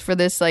benefits for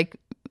this like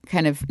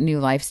kind of new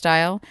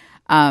lifestyle.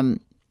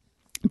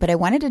 But I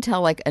wanted to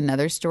tell like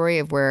another story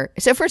of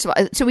so first of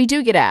all, so we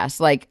do get asked,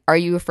 like, are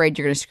you afraid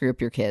you're going to screw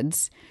up your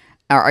kids?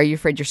 Or are you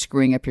afraid you're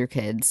screwing up your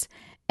kids?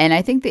 And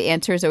I think the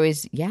answer is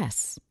always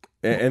yes.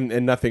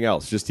 And nothing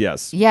else, just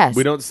yes. Yes.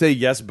 We don't say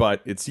yes,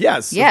 but it's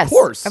yes. Yes. Of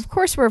course. Of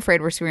course we're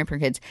afraid we're screwing up our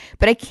kids.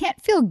 But I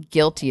can't feel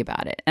guilty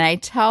about it. And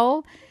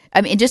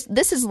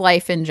this is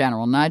life in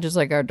general, not just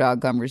like our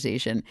dog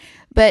conversation.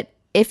 But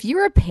if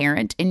you're a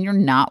parent and you're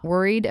not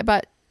worried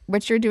about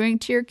what you're doing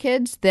to your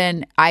kids,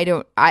 then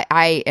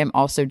I am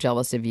also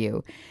jealous of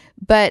you.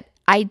 But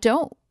I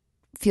don't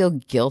feel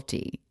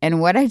guilty. And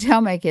what I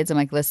tell my kids, I'm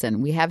like,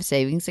 listen, we have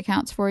savings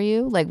accounts for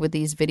you. Like with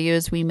these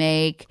videos we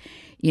make,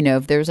 you know,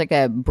 if there's like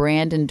a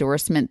brand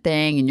endorsement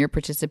thing and you're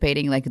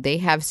participating, like they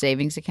have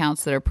savings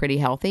accounts that are pretty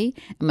healthy.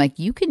 I'm like,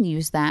 you can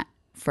use that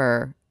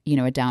for, you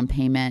know, a down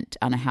payment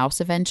on a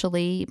house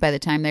eventually by the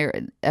time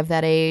they're of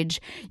that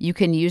age. You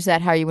can use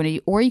that how you want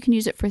to, or you can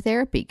use it for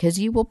therapy because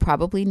you will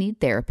probably need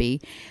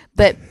therapy.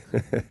 But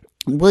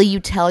will you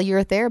tell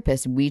your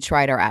therapist, we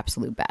tried our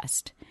absolute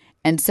best?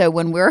 And so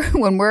when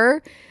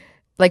we're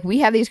like, we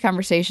have these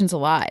conversations a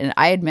lot, and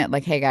I admit,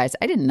 like, hey guys,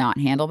 I did not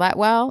handle that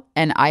well,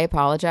 and I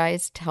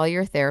apologize. Tell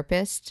your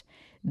therapist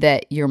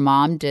that your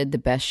mom did the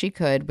best she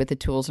could with the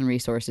tools and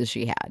resources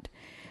she had.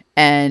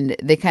 And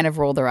they kind of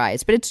roll their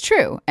eyes, but it's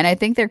true. And I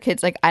think their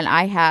kids, like, and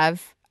I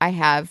have,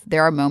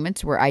 there are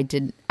moments where I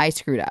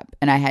screwed up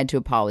and I had to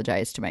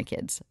apologize to my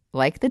kids.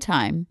 Like the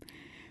time.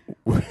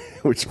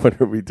 Which one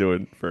are we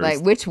doing first?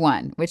 Like which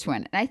one?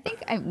 And I think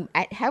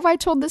have I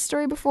told this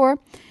story before?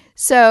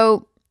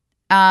 So,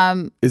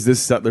 is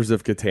this Settlers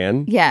of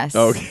Catan? Yes.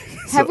 Oh, okay.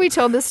 Have we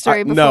told this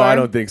story before? No, I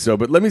don't think so.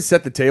 But let me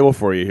set the table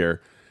for you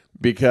here,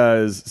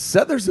 because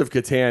Settlers of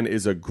Catan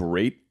is a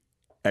great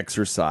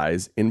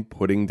exercise in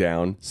putting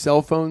down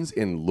cell phones,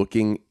 in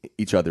looking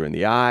each other in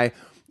the eye,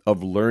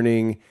 of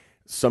learning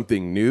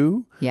something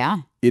new. Yeah.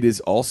 It is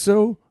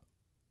also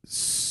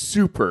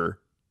super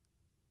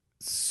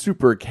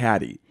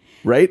catty,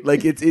 right?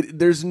 Like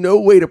there's no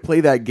way to play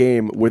that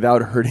game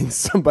without hurting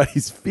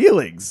somebody's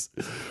feelings,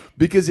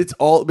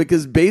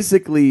 because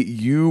basically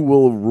you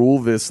will rule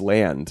this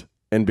land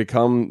and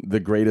become the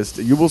greatest.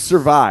 You will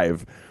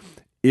survive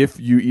if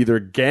you either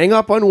gang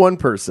up on one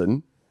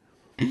person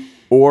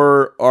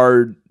or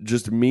are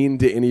just mean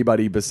to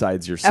anybody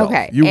besides yourself.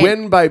 Okay. You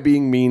win by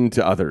being mean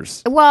to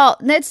others. Well,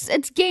 it's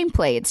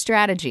gameplay. It's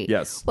strategy.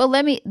 Yes. Well,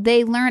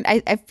 they learned,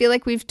 I feel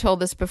like we've told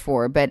this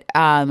before, but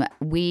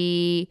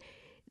the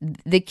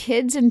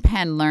kids in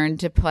Penn learned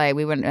to play.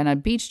 We went on a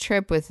beach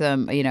trip with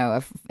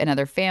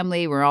another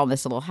family. We're all in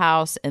this little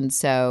house. And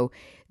so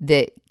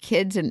the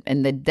kids and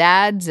the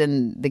dads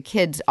and the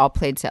kids all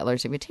played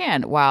Settlers of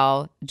Catan,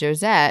 while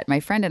Josette, my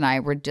friend, and I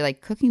were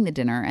like cooking the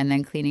dinner and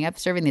then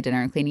serving the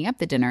dinner and cleaning up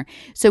the dinner.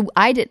 So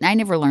I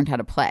never learned how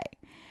to play.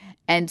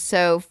 And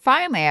so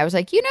finally I was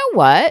like, you know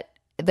what?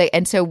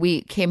 And so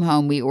we came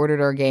home, we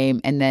ordered our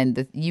game, and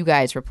then you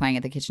guys were playing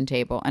at the kitchen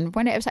table. And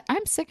one day I was like,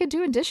 I'm sick of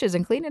doing dishes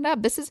and cleaning up.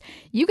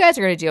 You guys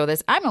are going to deal with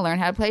this. I'm going to learn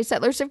how to play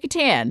Settlers of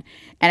Catan.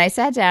 And I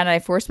sat down and I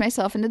forced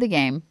myself into the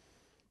game.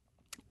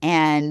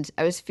 And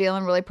I was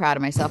feeling really proud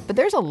of myself. But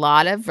there's a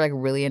lot of like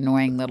really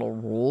annoying little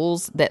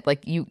rules that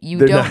like you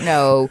don't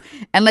know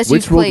unless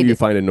you've played. Which rule do you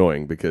find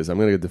annoying? Because I'm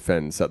going to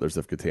defend Settlers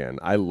of Catan.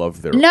 I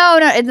love their... No,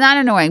 it's not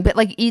annoying. But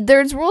like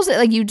there's rules that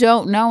like you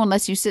don't know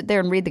unless you sit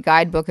there and read the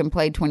guidebook and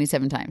play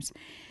 27 times.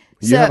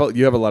 You have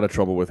a lot of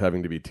trouble with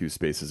having to be 2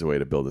 spaces away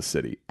to build a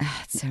city.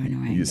 It's so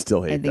annoying. You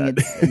still hate that.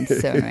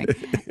 It's so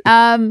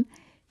annoying.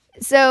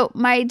 So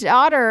my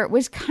daughter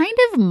was kind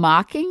of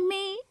mocking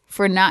me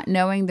for not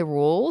knowing the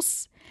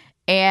rules.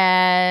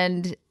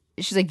 And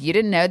she's like, you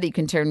didn't know that you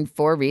can turn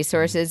 4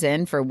 resources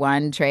in for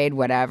 1 trade,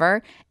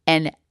 whatever.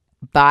 And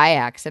by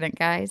accident,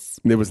 guys.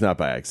 It was not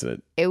by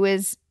accident. It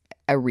was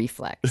a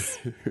reflex.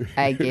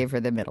 I gave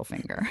her the middle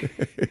finger.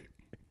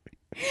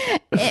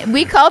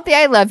 We call it the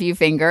I love you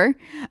finger.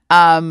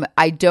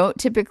 I don't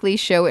typically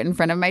show it in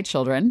front of my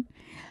children.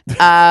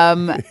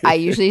 I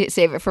usually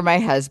save it for my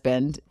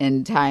husband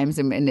in times.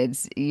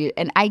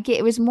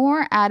 It was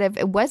more out of,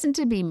 it wasn't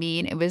to be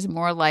mean. It was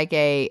more like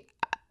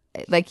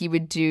you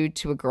would do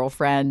to a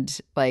girlfriend,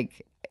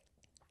 like,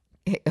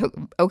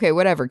 okay,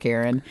 whatever,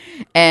 Karen.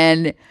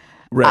 And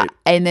right.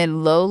 And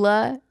then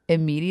Lola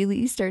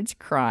immediately starts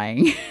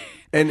crying.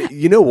 And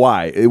you know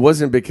why? It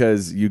wasn't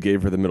because you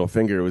gave her the middle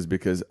finger. It was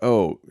because,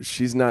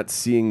 she's not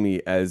seeing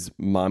me as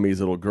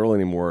mommy's little girl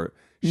anymore.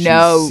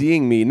 She's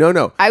seeing me.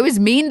 No. I was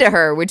mean to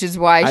her, which is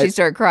why she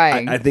started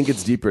crying. I think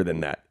it's deeper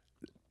than that.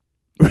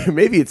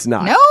 Maybe it's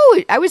not. No,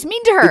 I was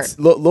mean to her.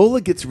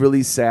 Lola gets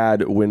really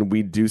sad when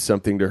we do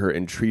something to her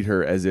and treat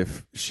her as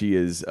if she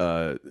is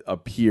a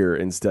peer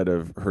instead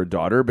of her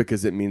daughter,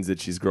 because it means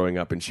that she's growing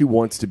up and she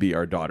wants to be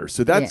our daughter.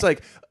 So that's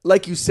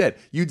like you said,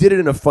 you did it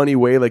in a funny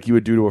way like you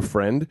would do to a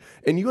friend.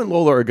 And you and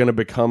Lola are going to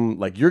become,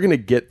 like, you're going to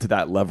get to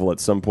that level at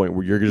some point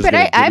where you're just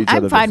going to give each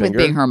other the finger. I'm fine with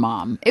being her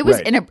mom. It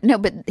was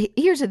but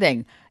here's the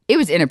thing. It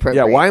was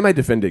inappropriate. Yeah, why am I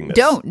defending this?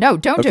 Don't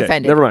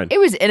defend it. Never mind. It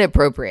was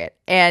inappropriate.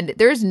 And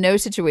there's no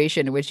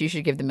situation in which you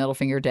should give the middle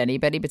finger to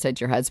anybody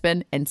besides your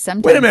husband. And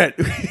sometimes... Wait a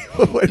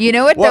minute. You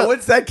know what?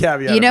 What's that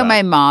caveat about?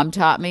 My mom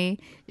taught me.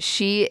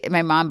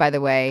 My mom, by the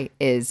way,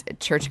 is a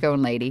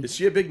church-going lady. Is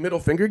she a big middle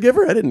finger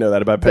giver? I didn't know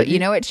that about Peggy. But you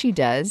know what she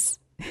does?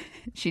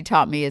 She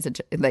taught me as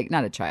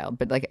not a child,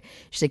 but like,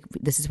 she's like,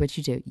 this is what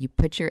you do. You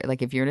put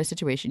if you're in a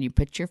situation, you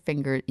put your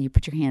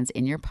hands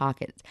in your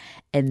pockets,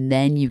 and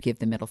then you give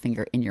the middle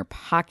finger in your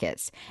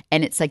pockets.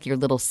 And it's like your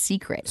little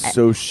secret.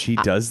 So she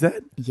does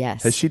that?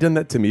 Yes. Has she done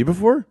that to me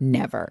before?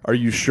 Never. Are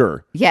you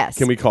sure? Yes.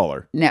 Can we call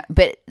her? No,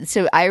 but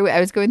so I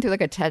was going through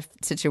like a tough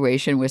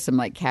situation with some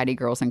like catty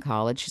girls in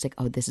college. She's like,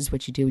 oh, this is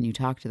what you do when you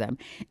talk to them.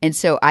 And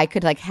so I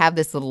could like have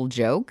this little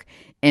joke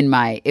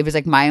it was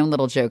like my own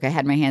little joke. I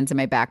had my hands in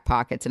my back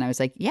pockets and I was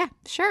like, yeah,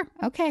 sure.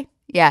 Okay.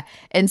 Yeah.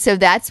 And so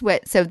that's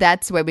why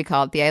we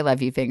call it the I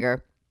love you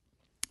finger.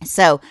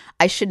 So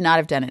I should not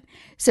have done it.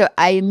 So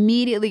I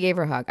immediately gave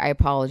her a hug. I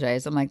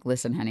apologized. I'm like,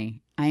 listen,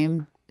 honey, I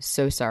am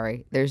so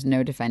sorry. There's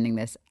no defending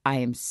this. I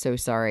am so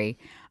sorry.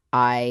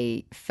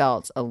 I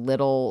felt a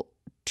little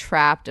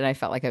trapped and I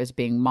felt like I was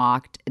being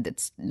mocked.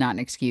 That's not an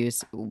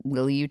excuse.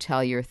 Will you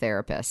tell your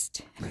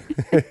therapist,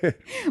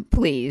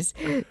 please,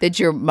 that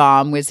your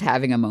mom was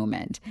having a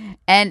moment?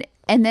 And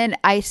then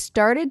I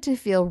started to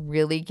feel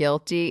really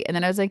guilty. And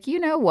then I was like, you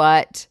know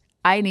what?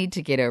 I need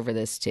to get over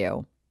this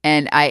too.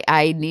 And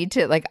I need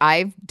to, like,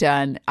 I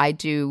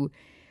do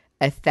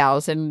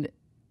 1,000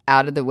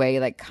 out of the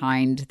way, like,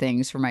 kind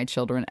things for my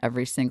children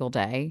every single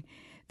day.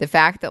 The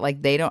fact that,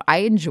 like, I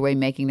enjoy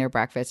making their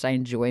breakfast. I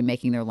enjoy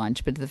making their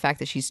lunch. But the fact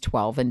that she's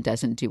 12 and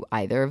doesn't do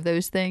either of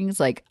those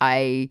things,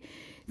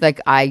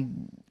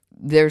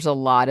 there's a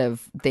lot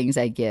of things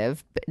I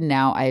give. But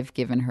now I've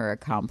given her a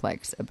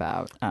complex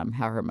about how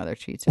her mother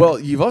treats her. Well,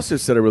 you've also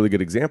set a really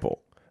good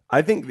example.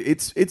 I think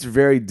it's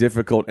very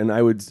difficult, and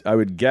I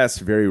would guess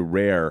very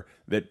rare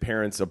that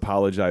parents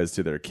apologize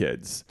to their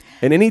kids.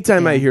 And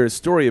anytime I hear a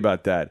story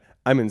about that,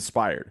 I'm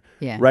inspired.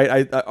 Yeah.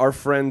 Right. Our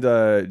friend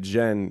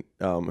Jen,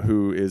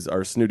 who is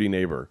our snooty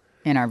neighbor.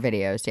 In our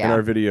videos, yeah. In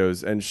our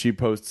videos, and she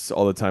posts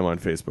all the time on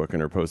Facebook,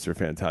 and her posts are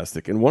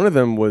fantastic. And one of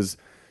them was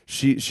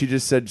she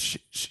just said she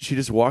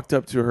just walked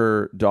up to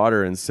her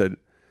daughter and said,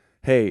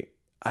 "Hey,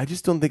 I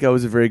just don't think I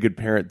was a very good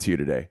parent to you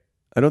today.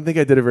 I don't think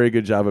I did a very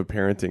good job of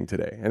parenting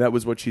today." And that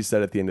was what she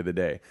said at the end of the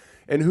day.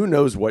 And who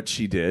knows what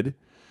she did,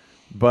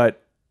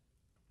 but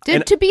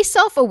to be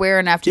self-aware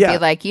enough to Yeah. be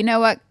like, you know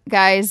what,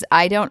 guys,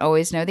 I don't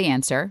always know the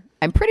answer.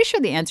 I'm pretty sure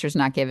the answer is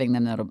not giving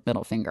them the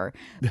middle finger,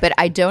 but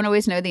I don't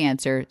always know the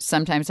answer.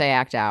 Sometimes I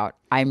act out.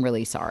 I'm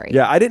really sorry.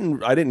 yeah, I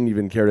didn't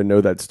even care to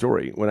know that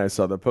story when I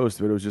saw the post,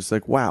 but it was just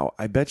like, wow,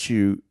 I bet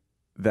you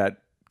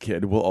that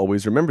kid will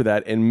always remember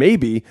that, and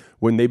maybe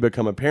when they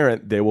become a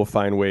parent, they will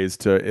find ways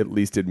to at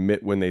least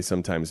admit when they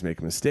sometimes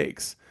make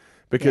mistakes.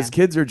 Because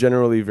kids are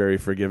generally very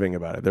forgiving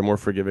about it. They're more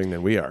forgiving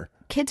than we are.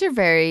 Kids are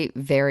very,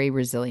 very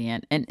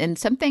resilient. And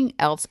something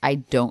else I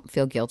don't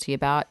feel guilty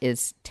about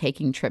is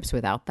taking trips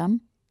without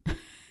them.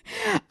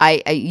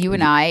 You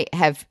and I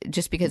have,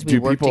 just because we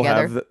work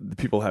together.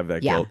 People have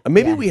that Yeah. guilt.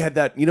 Maybe Yeah. we had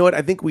that. You know what?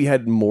 I think we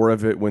had more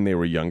of it when they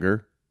were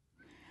younger.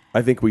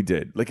 I think we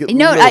did. Like I've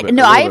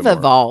more.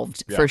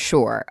 evolved Yeah. for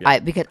sure. Yeah.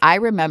 Because I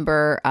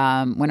remember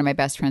one of my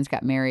best friends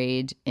got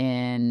married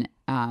in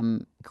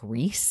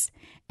Greece,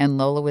 and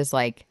Lola was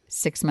like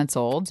 6 months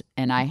old,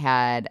 and I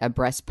had a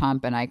breast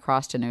pump, and I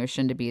crossed an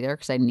ocean to be there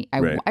because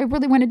Right. I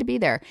really wanted to be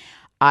there.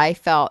 I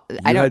felt You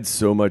I don't had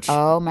so much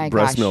Oh my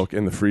breast gosh. milk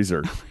in the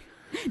freezer.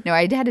 No,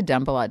 I had to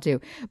dump a lot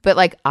too. But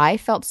like, I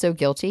felt so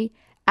guilty.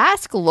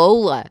 Ask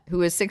Lola, who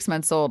was 6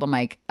 months old. I'm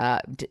like,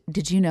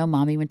 did you know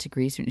Mommy went to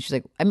Greece? And she's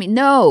like, I mean,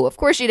 no, of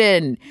course she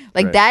didn't.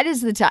 Like, Right. that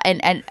is the time.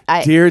 And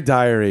I, Dear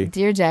diary.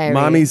 Dear diary.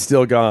 Mommy's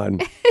still gone.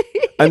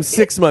 I'm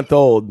 6 months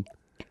old.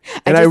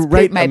 And I just pooped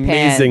write my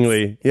pants.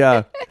 amazingly.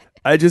 Yeah.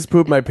 I just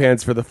pooped my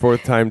pants for the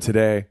 4th time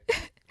today.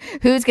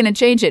 Who's going to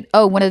change it?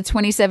 Oh, one of the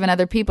 27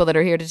 other people that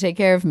are here to take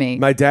care of me.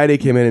 My daddy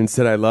came in and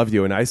said, I love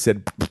you. And I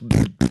said,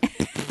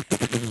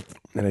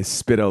 and I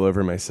spit all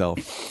over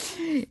myself.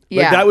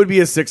 Yeah. Like, that would be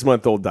a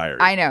 6-month-old diary.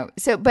 I know.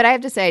 So, but I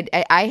have to say,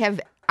 I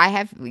have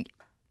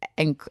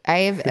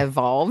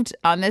evolved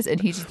on this.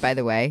 And he just, by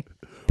the way,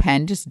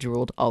 Penn just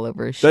drooled all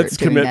over his shirt. That's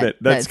doing commitment.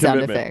 That's that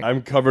sound commitment. effect.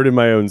 I'm covered in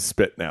my own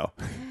spit now.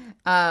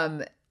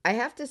 I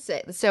have to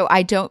say, so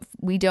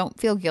we don't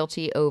feel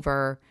guilty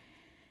over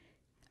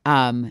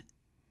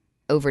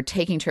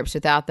taking trips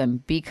without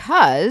them,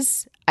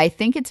 because I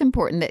think it's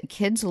important that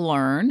kids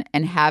learn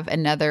and have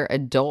another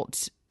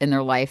adult in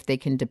their life they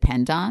can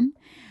depend on.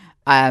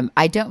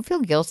 I don't feel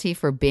guilty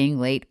for being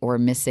late or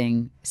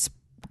missing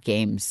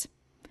games.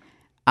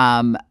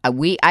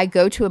 I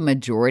go to a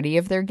majority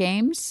of their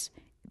games,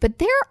 but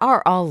there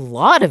are a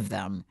lot of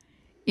them.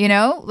 You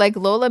know, like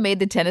Lola made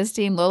the tennis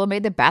team, Lola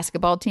made the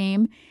basketball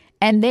team,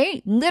 and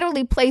they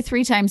literally play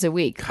 3 times a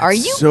week. Are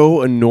you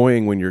so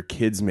annoying when your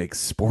kids make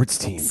sports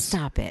teams?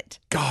 Stop it.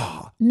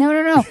 God.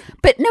 No.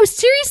 But no,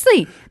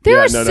 seriously. There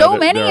Yeah, are no, so there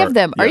many are- of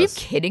them. Are you yes.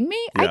 kidding me?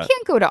 I Yeah.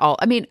 can't go to all.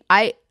 I mean,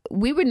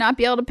 we would not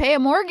be able to pay a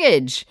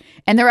mortgage,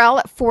 and they're all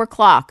at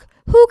 4:00.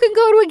 Who can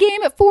go to a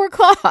game at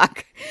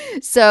 4:00?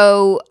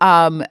 So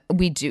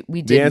we did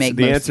make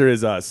The most. answer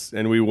is us,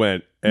 and we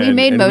went. We And,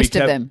 made and most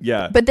kept- of them.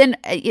 Yeah. But then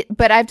I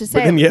have to say,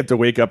 But then you have to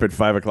wake up at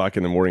 5:00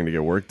 in the morning to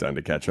get work done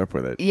to catch up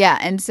with it. yeah,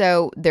 and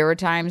so there were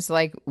times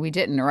like we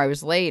didn't, or I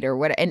was late, or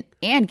what.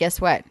 And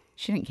guess what?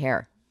 She didn't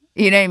care.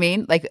 You know what I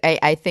mean? Like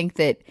I think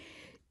that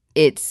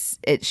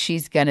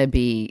she's gonna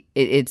be.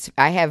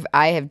 I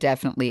have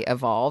definitely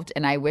evolved,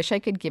 and I wish I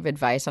could give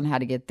advice on how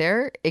to get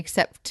there,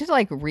 except to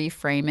like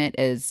reframe it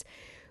as,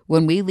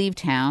 when we leave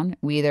town,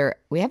 we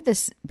have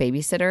this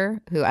babysitter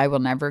who I will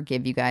never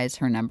give you guys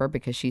her number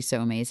because she's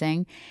so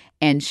amazing.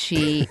 And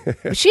she's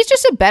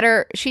just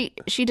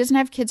she doesn't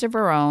have kids of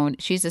her own.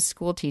 She's a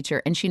school teacher,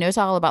 and she knows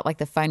all about like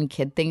the fun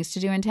kid things to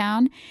do in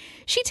town.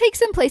 She takes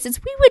them places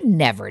we would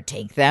never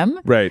take them.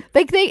 Right.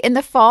 Like in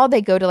the fall,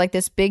 they go to like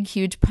this big,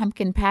 huge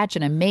pumpkin patch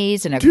and a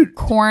maze and a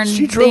corn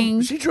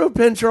thing. She drove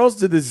Penn Charles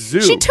to the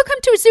zoo. She took him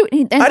to a zoo.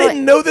 And I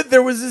didn't know that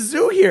there was a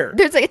zoo here.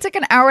 It's like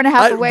an hour and a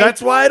half away.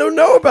 That's why I don't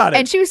know about it.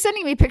 And she was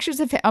sending me pictures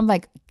of him. I'm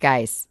like,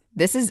 guys,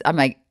 I'm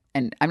like,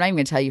 and I'm not even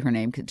going to tell you her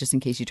name just in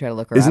case you try to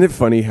look her Isn't up. it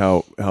funny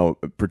how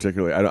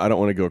particularly, I don't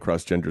want to go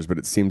across genders, but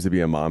it seems to be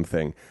a mom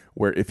thing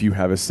where if you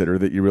have a sitter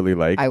that you really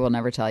like, I will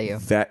never tell you.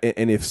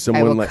 and if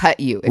someone will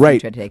cut you if you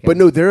right, try to take but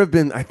him.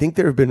 no, I think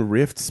there have been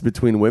rifts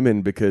between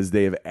women because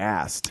they have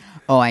asked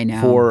Oh, I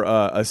know. for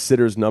a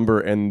sitter's number,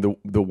 and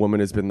the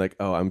woman has been like,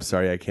 oh, I'm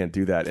sorry, I can't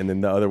do that, and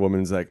then the other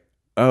woman's like,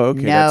 oh,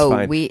 okay, No,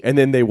 that's fine, and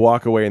then they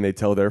walk away and they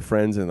tell their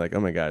friends and like, oh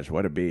my gosh,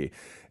 what a bee.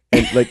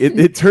 And like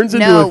it turns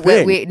into No, a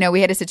thing.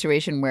 we had a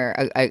situation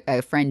where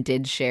a friend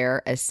did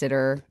share a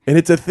sitter And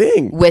it's a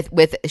thing.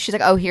 with she's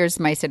like, oh, here's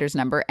my sitter's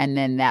number, and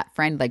then that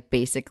friend like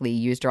basically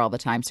used her all the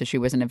time, so she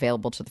wasn't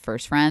available to the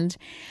first friend.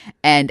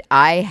 And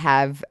I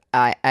have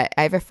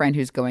a friend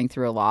who's going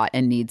through a lot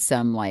and needs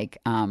some like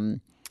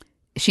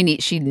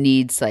she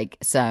needs like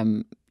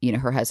some, you know,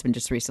 her husband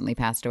just recently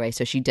passed away,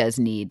 so she does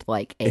need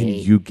like a. And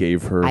you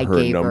gave her I her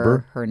gave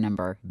number? her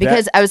number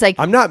because I was like,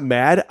 I'm not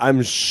mad.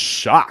 I'm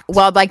shocked.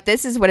 well, like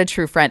this is what a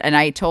true friend. And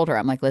I told her,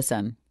 I'm like,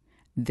 listen,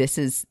 this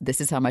is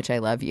how much I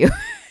love you.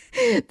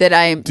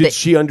 Did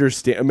she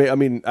understand? I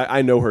mean,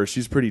 I know her.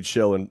 She's pretty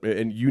chill,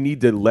 and you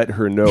need to let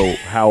her know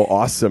how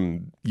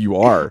awesome you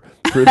are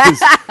for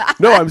this.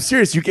 No, I'm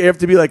serious. You have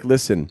to be like,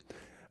 listen.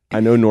 I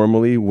know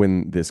normally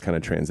when this kind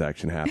of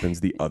transaction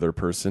happens, the other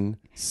person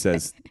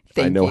says,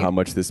 I know how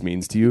much this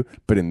means to you,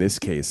 but in this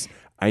case,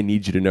 I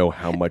need you to know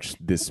how much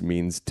this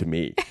means to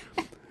me.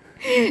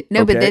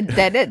 No, okay?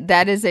 but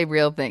that is a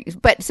real thing.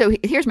 But so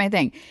here's my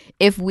thing.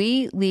 If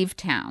we leave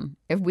town,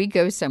 if we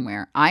go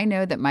somewhere, I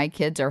know that my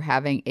kids are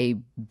having a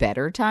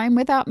better time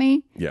without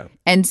me. Yeah.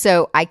 And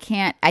so I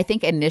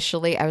think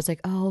initially I was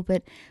like, oh,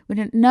 but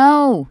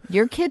no,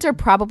 your kids are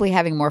probably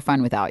having more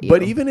fun without you.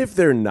 But even if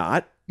they're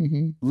not,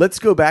 let's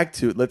go back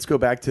to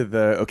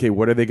the, okay,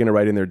 what are they going to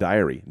write in their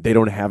diary? They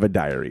don't have a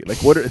diary. Like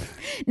what are...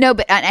 No,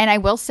 but, and I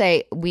will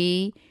say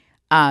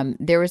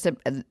there was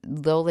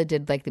Lola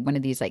did like one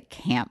of these like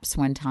camps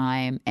one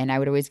time, and I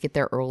would always get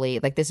there early.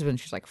 Like this is when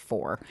she was like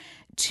 4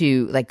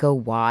 to like go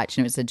watch,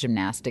 and it was a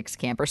gymnastics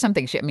camp or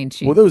something.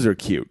 Well, those are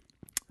cute.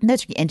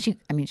 And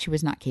she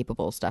was not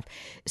capable of stuff.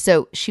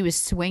 So she was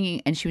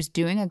swinging and she was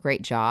doing a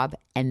great job.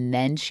 And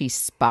then she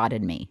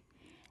spotted me,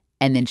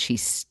 and then she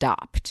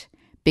stopped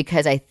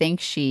because I think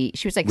she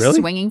was like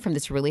swinging from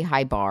this really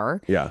high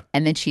bar. Yeah.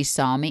 And then she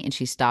saw me and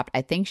she stopped.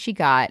 I think she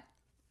got,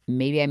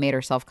 maybe I made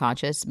her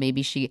self-conscious.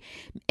 Maybe she,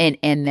 and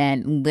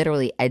then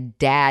literally a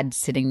dad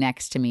sitting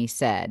next to me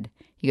said,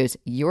 he goes,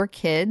 your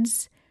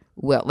kids,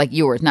 well, like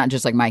yours, not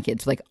just like my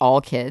kids, like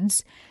all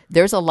kids,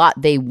 there's a lot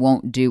they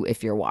won't do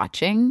if you're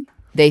watching.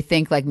 They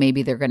think like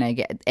maybe they're going to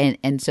get,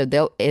 and so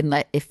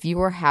if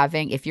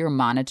you're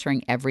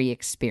monitoring every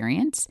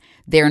experience,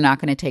 they're not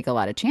going to take a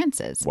lot of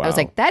chances. Wow. I was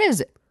like, that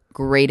is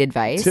great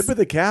advice. Tip of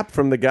the cap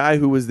from the guy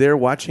who was there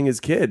watching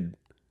his kid.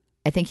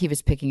 I think he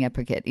was picking up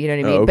a kid. You know what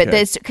I mean? Oh, okay. But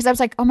this, because I was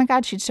like, oh my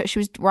God, she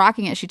was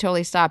rocking it. She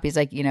totally stopped. He's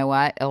like, you know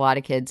what? A lot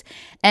of kids.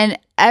 And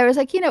I was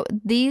like, you know,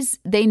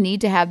 they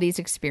need to have these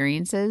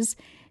experiences.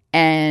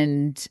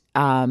 And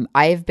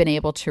I've been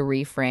able to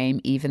reframe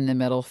even the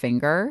middle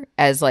finger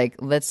as like,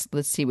 let's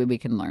see what we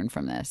can learn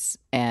from this.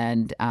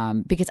 And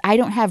because I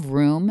don't have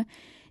room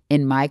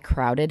in my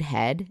crowded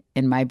head,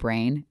 in my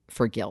brain,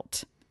 for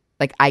guilt.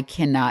 Like I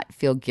cannot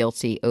feel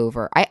guilty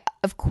over.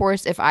 Of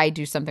course, if I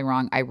do something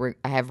wrong, I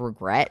have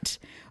regret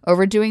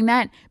over doing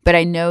that. But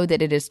I know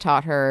that it has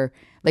taught her.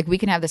 Like we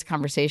can have this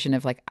conversation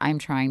of like, I'm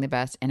trying the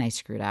best and I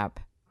screwed up.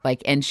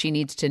 Like, and she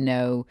needs to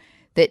know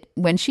that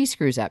when she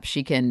screws up,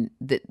 she can.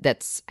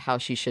 That's how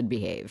she should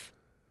behave.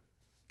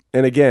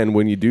 And again,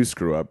 when you do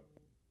screw up,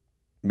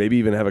 maybe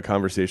even have a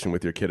conversation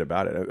with your kid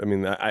about it. I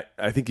mean,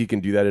 I think you can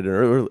do that at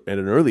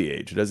an early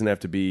age. It doesn't have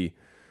to be.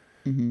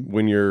 Mm-hmm.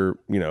 When you're,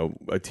 you know,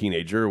 a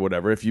teenager or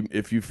whatever, if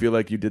you feel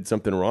like you did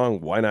something wrong,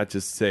 why not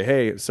just say,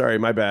 "Hey, sorry,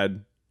 my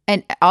bad."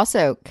 And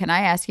also, can I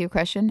ask you a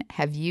question?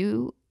 Have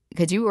you,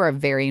 because you were a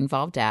very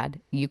involved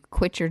dad, you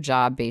quit your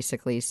job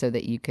basically so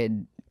that you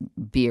could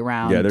be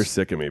around. Yeah, they're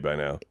sick of me by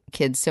now.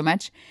 Kids so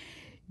much.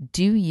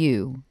 Do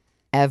you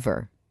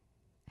ever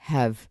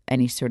have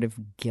any sort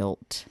of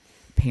guilt,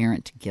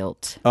 parent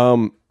guilt?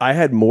 I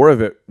had more of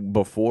it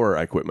before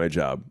I quit my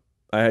job.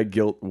 I had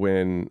guilt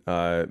when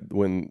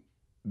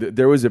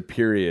there was a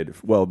period,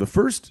 well, the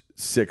first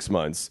 6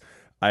 months,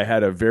 I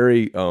had a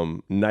very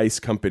nice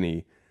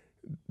company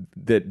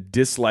that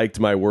disliked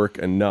my work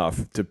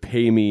enough to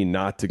pay me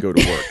not to go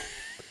to work.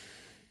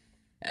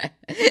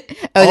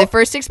 The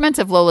first 6 months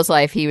of Lola's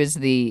life, he was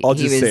the. I'll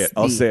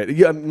say it.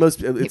 Yeah,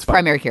 it's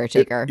primary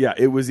caretaker.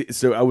 It was.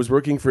 So I was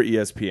working for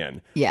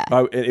ESPN. Yeah,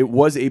 and it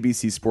was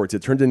ABC Sports.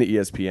 It turned into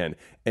ESPN,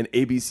 and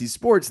ABC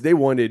Sports. They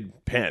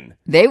wanted Penn.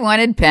 They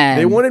wanted Penn.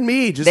 They wanted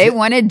me. They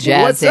wanted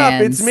jazz. What's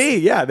up? It's me.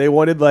 Yeah, they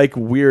wanted like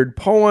weird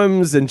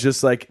poems and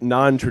just like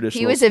non-traditional.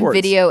 He was sports.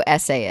 a video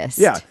essayist.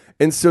 Yeah.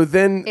 And so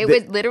then it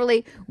was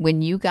literally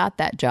when you got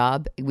that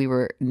job, we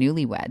were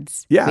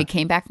newlyweds. Yeah. We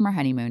came back from our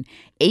honeymoon.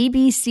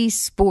 ABC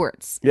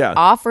Sports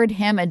offered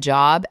him a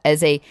job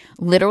as a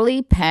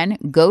literally Penn,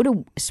 go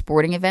to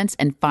sporting events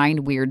and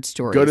find weird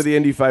stories. Go to the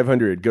Indy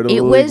 500. Go to the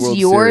It Little was World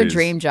your Series.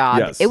 dream job.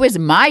 Yes. It was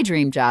my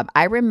dream job.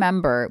 I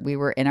remember we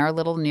were in our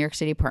little New York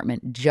City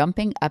apartment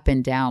jumping up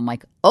and down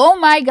like, oh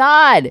my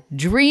God,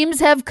 dreams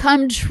have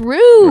come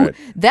true. Right.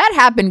 That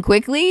happened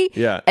quickly.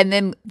 Yeah. And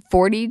then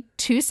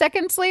 42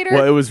 seconds later.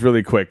 Well, it was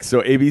really quick.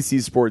 So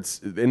ABC Sports,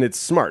 and it's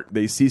smart,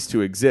 they ceased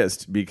to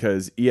exist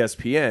because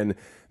ESPN,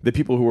 the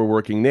people who were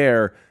working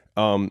there,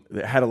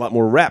 had a lot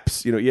more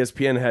reps. You know,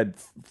 ESPN had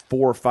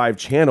 4 or 5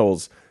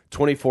 channels,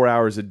 24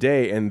 hours a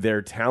day, and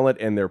their talent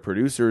and their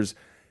producers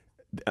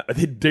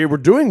they were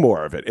doing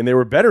more of it and they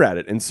were better at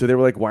it. And so they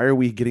were like, why are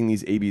we getting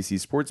these ABC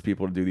Sports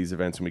people to do these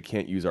events when we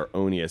can't use our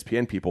own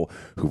ESPN people,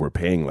 who were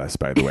paying less,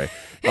 by the way,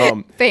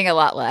 paying a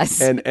lot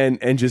less,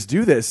 and just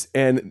do this?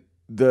 And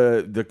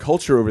the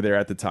culture over there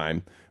at the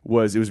time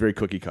was very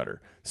cookie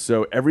cutter.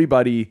 So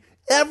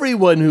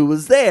everyone who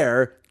was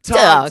there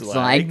talked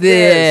like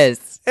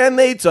this. And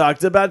they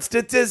talked about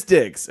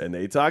statistics and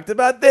they talked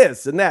about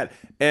this and that.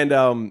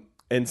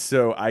 And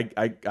so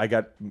I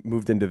got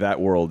moved into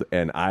that world,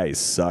 and I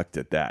sucked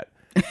at that.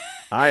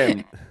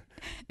 I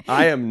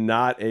am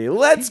not a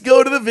let's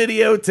go to the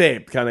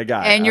videotape kind of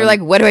guy. And you're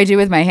like, what do I do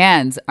with my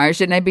hands? Or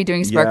shouldn't I be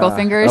doing sparkle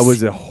fingers? I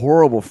was a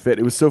horrible fit.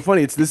 It was so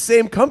funny. It's the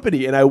same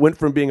company, and I went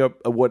from being a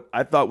what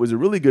I thought was a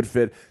really good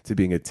fit to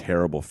being a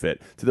terrible fit,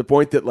 to the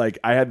point that like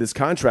I had this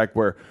contract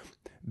where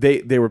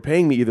they were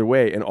paying me either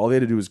way, and all they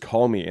had to do was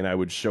call me, and I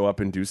would show up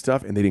and do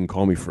stuff, and they didn't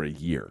call me for a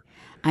year.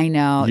 I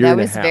know. That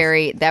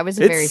was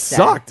very sad.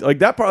 Sucked. Like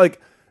that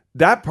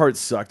part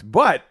sucked,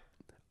 but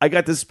I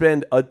got to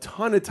spend a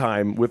ton of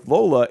time with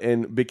Lola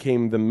and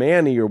became the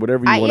Manny or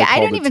whatever you want to call the term. I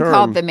don't even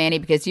call it the Manny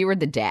because you were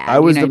the dad. I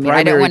was the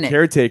primary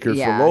caretaker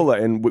for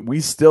Lola, and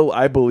we still,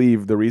 I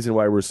believe, the reason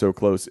why we're so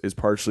close is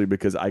partially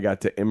because I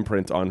got to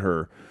imprint on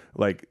her.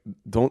 Like,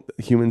 don't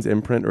humans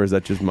imprint, or is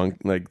that just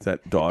is that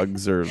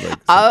dogs or like?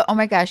 Oh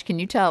my gosh! Can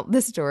you tell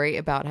the story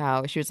about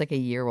how she was like a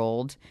year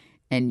old?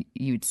 And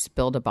you'd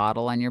spilled a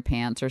bottle on your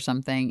pants or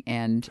something,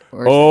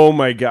 oh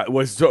my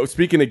God! So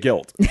speaking of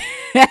guilt,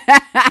 all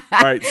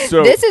right.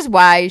 So this is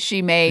why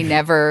she may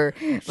never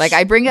like.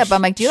 I bring up.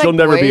 I'm like, do you like boys? She'll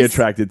never be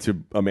attracted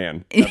to a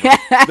man.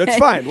 That's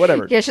fine.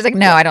 Whatever. Yeah, she's like,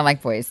 no, I don't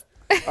like boys.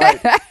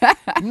 Right.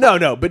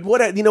 No. But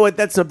you know what?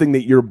 That's something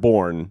that you're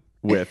born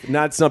with,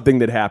 not something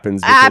that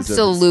happens.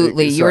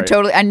 Absolutely, you were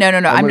totally. No.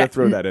 I'm going to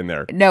throw that in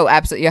there. No,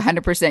 absolutely,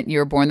 100%. You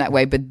were born that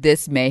way, but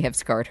this may have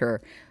scarred her.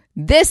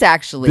 This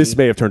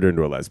may have turned her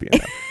into a lesbian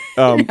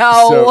now.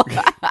 No. All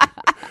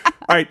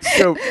right,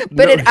 so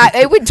but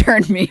it would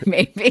turn me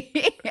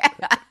maybe.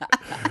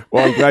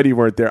 Well, I'm glad you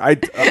weren't there.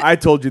 I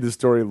told you the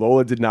story.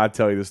 Lola did not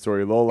tell you the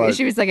story. Lola,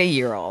 she was like a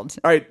year old.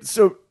 All right,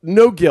 so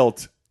no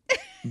guilt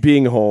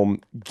being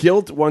home.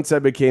 Guilt once I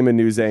became a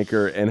news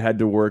anchor and had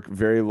to work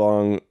very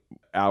long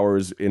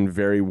hours in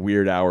very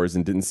weird hours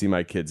and didn't see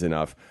my kids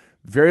enough.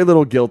 Very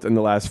little guilt in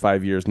the last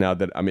 5 years now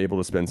that I'm able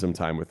to spend some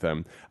time with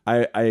them.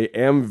 I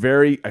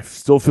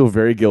still feel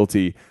very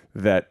guilty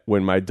that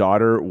when my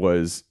daughter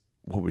was,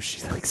 what was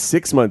she, like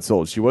 6 months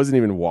old? She wasn't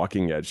even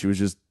walking yet. She was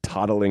just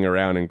toddling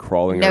around and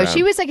crawling around. No,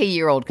 she was like a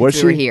year old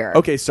because we were here.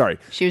 Okay, sorry.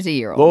 She was a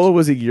year old. Lola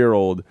was a year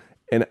old,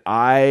 and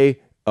I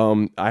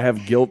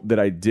have guilt that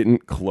I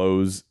didn't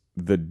close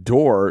the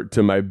door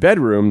to my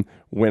bedroom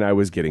when I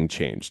was getting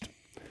changed.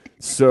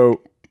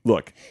 So...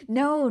 Look.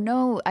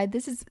 No.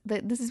 This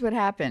is what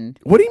happened.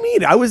 What do you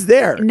mean? I was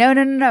there.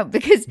 No.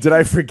 Because did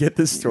I forget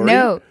this story?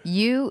 No,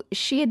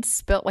 she had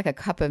spilt like a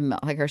cup of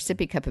milk, like her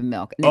sippy cup of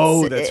milk.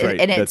 And that's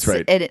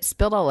right. And it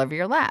spilled all over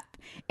your lap,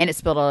 and it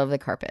spilled all over the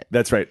carpet.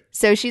 That's right.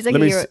 So she's like,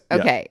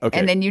 okay.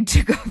 And then you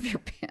took off your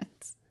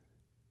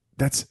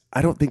pants.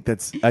 I don't think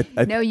that's.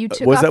 No, you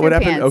took was off that your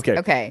what pants. happened?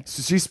 Okay.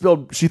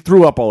 So she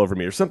threw up all over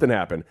me, or something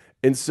happened,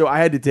 and so I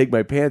had to take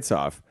my pants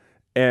off.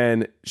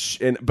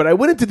 But I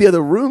went into the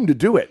other room to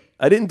do it.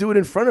 I didn't do it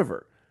in front of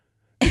her.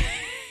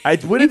 I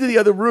went into the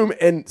other room,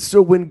 and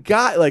so when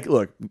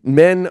look,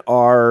 men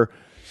are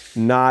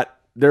not.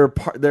 There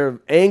are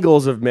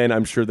angles of men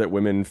I'm sure that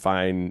women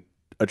find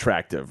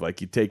attractive. Like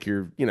you take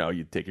your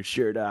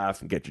shirt off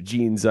and get your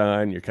jeans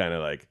on. You're kind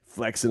of like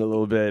flexing a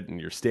little bit,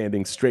 and you're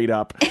standing straight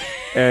up,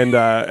 and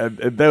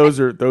those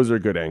are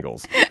good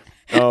angles.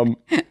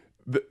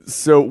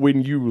 So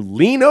when you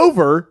lean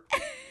over.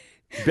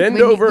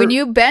 When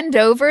you bend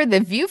over,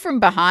 the view from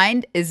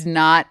behind is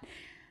not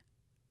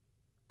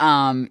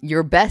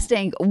your best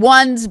angle.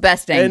 One's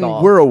best angle,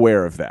 and we're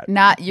aware of that.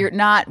 You're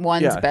not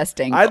one's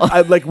best angle. I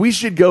like we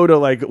should go to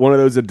like one of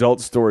those adult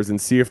stores and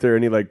see if there are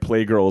any like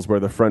Playgirls where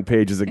the front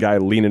page is a guy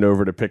leaning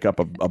over to pick up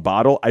a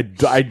bottle. I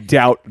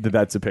doubt that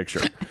that's a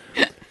picture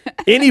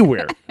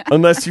anywhere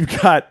unless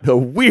you've got a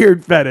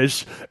weird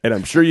fetish, and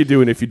I'm sure you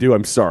do. And if you do,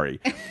 I'm sorry,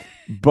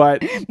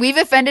 but we've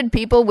offended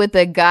people with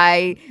a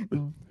guy.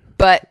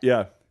 But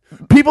yeah,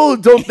 people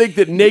who don't think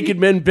that naked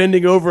men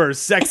bending over are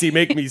sexy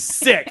make me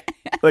sick.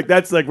 Like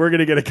that's like we're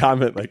gonna get a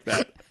comment like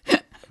that.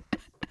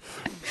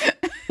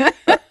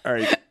 All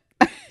right.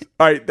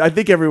 I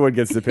think everyone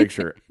gets the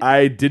picture.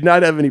 I did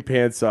not have any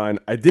pants on.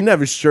 I didn't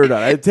have a shirt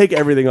on. I had to take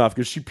everything off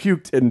because she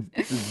puked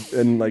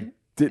and like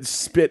did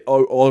spit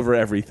all over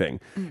everything.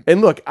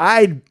 And look,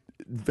 I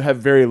have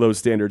very low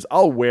standards.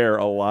 I'll wear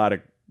a lot of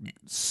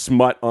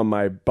smut on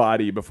my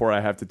body before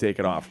I have to take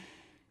it off.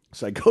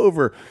 So I go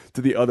over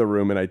to the other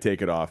room and I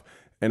take it off,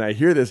 and I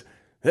hear this.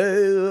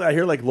 I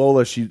hear like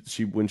Lola. She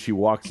when she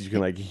walks, you can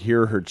like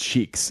hear her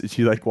cheeks.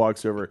 She like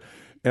walks over,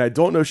 and I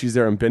don't know she's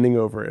there. I'm bending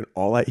over, and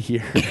all I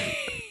hear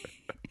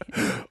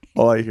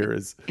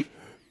is,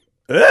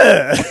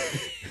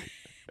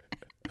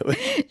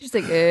 She's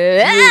like,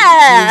 She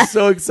 "Ah!" was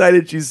so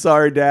excited she saw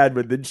her dad,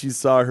 but then she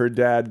saw her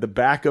dad, the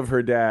back of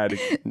her dad,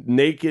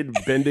 naked,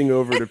 bending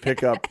over to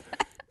pick up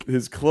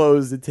his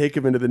clothes to take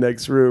him into the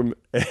next room.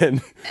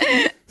 And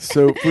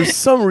so for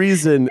some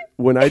reason,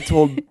 when I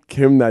told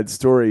Kim that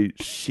story,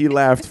 she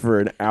laughed for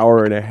an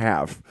hour and a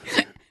half.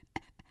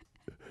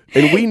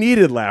 And we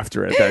needed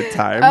laughter at that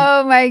time.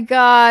 Oh my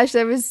gosh,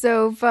 that was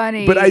so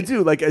funny. But I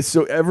do,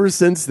 so ever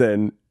since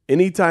then,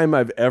 anytime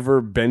I've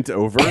ever bent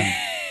over,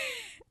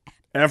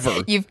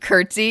 ever. You've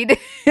curtsied.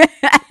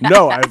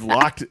 No, I've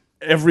locked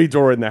every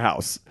door in the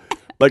house.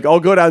 Like,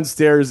 I'll go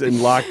downstairs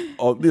and lock,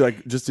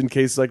 just in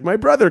case, my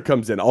brother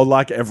comes in, I'll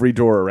lock every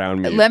door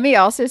around me. Let me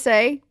also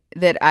say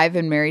that I've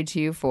been married to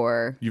you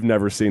for... You've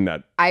never seen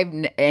that.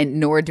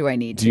 And nor do I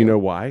need to. Do you know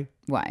why?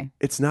 Why?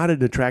 It's not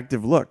an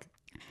attractive look.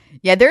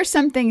 Yeah, there are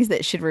some things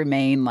that should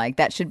remain,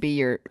 that should be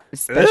your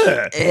special...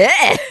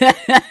 I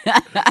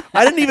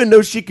didn't even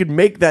know she could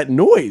make that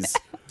noise.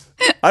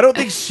 I don't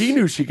think she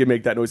knew she could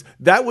make that noise.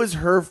 That was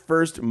her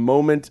first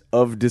moment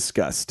of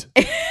disgust.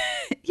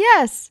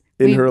 Yes.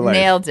 In her life.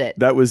 Nailed it.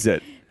 That was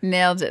it.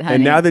 Nailed it, honey.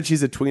 And now that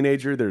she's a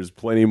teenager, there's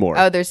plenty more.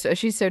 Oh,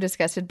 she's so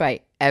disgusted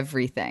by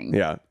everything.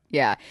 Yeah.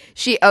 Yeah.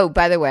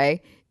 By the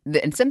way,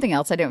 and something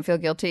else I don't feel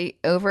guilty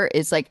over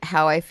is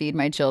how I feed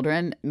my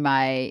children.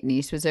 My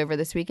niece was over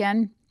this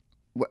weekend.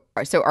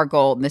 So our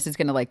goal, and this is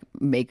going to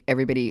make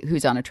everybody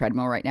who's on a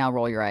treadmill right now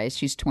roll your eyes.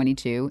 She's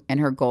 22, and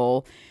her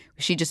goal,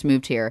 she just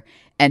moved here,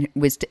 and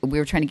we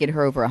were trying to get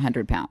her over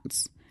 100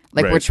 pounds.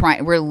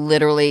 Right. We're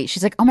literally,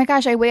 she's like, oh my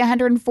gosh, I weigh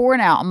 104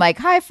 now. I'm like,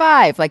 high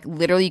five.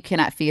 Literally you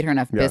cannot feed her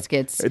enough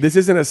biscuits. This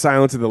isn't a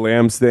Silence of the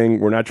Lambs thing.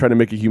 We're not trying to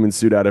make a human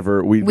suit out of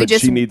her.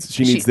 She needs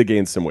to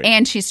gain some weight.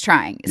 And she's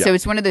trying. Yeah. So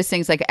it's one of those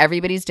things,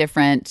 everybody's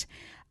different.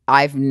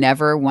 I've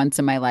never once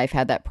in my life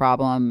had that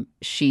problem.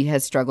 She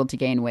has struggled to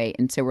gain weight.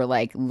 And so we're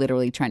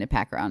literally trying to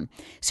pack her on.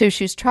 So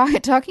she was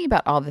talking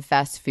about all the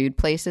fast food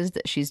places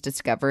that she's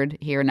discovered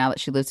here now that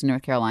she lives in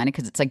North Carolina,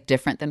 because it's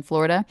different than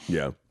Florida.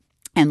 Yeah.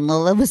 And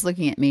Lila was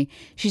looking at me.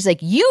 She's like,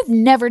 you've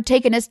never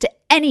taken us to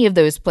any of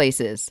those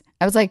places.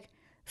 I was like,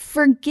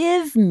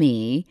 forgive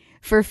me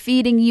for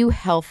feeding you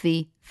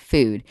healthy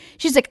food.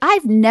 She's like,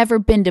 I've never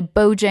been to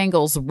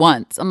Bojangles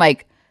once. I'm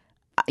like,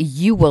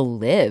 you will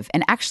live,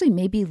 and actually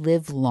maybe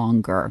live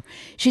longer.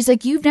 She's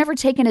like, you've never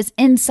taken us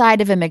inside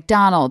of a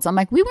McDonald's. I'm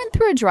like, we went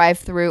through a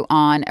drive-through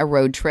on a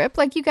road trip.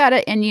 You got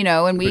to, and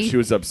we. But she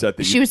was upset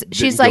that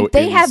she's like,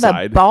 they have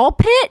a ball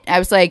pit. I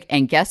was like,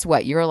 and guess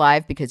what? You're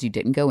alive because you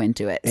didn't go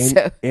into it.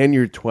 And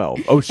you're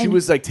 12. Oh, she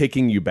was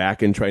taking you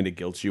back and trying to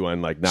guilt you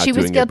on not doing it before. She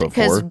was guilty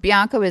because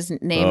Bianca was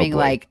naming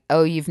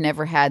oh, you've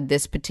never had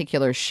this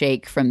particular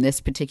shake from this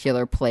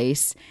particular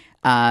place,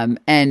 and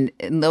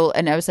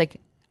I was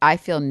like, I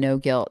feel no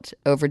guilt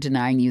over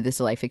denying you this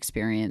life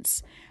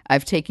experience.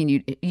 I've taken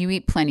you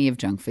eat plenty of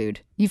junk food.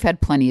 You've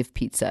had plenty of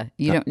pizza.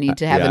 You don't need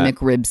to have a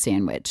McRib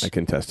sandwich. I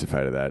can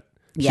testify to that.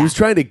 She Yeah. was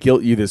trying to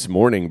guilt you this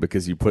morning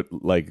because you put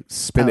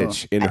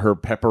spinach in her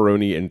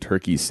pepperoni and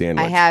turkey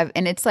sandwich. I have,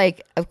 and it's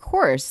of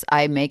course,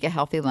 I make a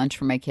healthy lunch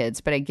for my kids,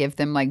 but I give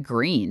them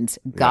greens.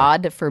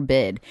 God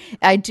forbid.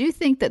 I do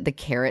think that the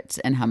carrots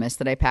and hummus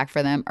that I pack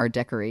for them are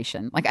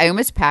decoration. I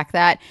almost pack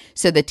that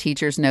so the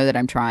teachers know that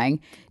I'm trying.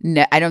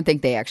 No, I don't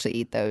think they actually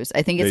eat those.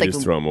 I think it's they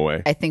just throw them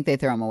away. I think they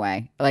throw them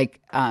away.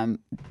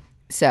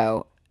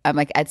 So I'm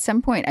at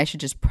some point I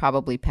should just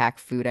probably pack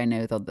food I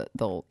know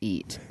they'll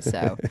eat.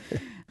 So.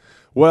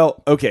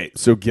 Well, okay,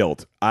 so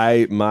guilt.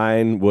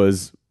 Mine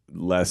was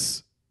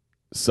less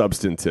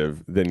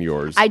substantive than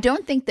yours. I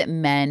don't think that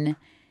men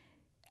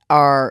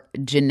are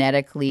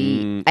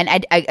genetically,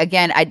 and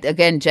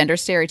again, gender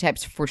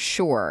stereotypes for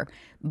sure.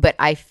 But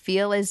I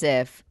feel as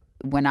if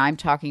when I'm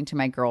talking to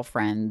my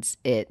girlfriends,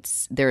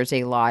 there's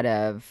a lot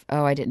of,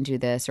 oh, I didn't do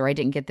this, or I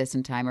didn't get this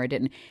in time, or I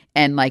didn't,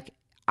 and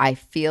I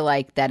feel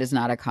like that is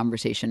not a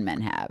conversation men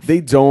have.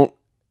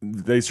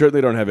 They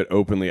certainly don't have it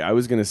openly. I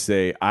was going to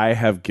say I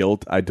have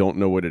guilt. I don't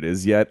know what it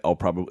is yet. It'll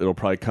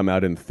probably come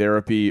out in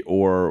therapy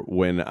or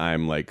when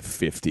I'm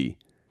 50.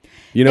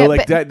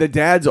 The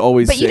dads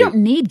always say. But you don't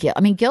need guilt. I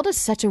mean, guilt is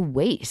such a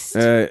waste.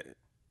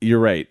 You're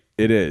right.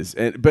 It is.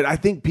 But I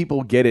think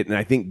people get it, and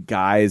I think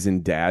guys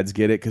and dads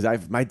get it,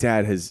 because my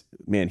dad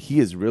he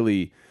has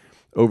really,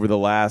 over the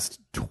last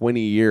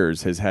 20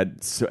 years, has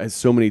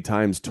so many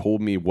times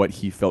told me what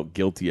he felt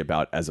guilty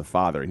about as a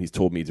father, and he's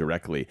told me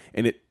directly.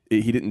 And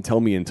he didn't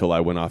tell me until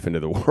I went off into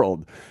the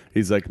world.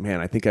 He's like,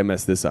 man, I think I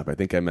messed this up. I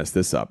think I messed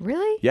this up.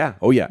 Really? Yeah.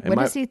 Oh, yeah. What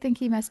does he think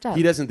he messed up?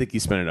 He doesn't think he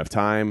spent enough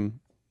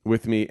time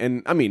with me.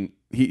 And I mean,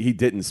 he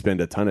didn't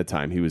spend a ton of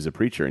time. He was a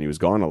preacher and he was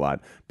gone a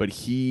lot. But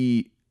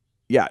he's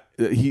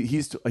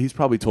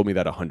probably told me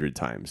that 100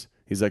 times.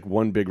 He's like,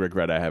 one big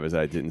regret I have is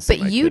that I didn't see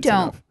my kids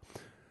enough.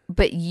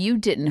 But you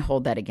didn't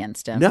hold that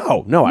against him.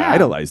 No, I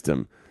idolized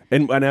him.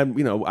 And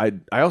I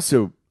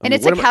also, And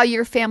it's like how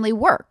your family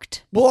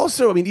worked. Well,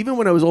 also, I mean, even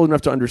when I was old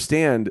enough to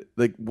understand,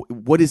 like,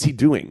 what is he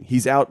doing?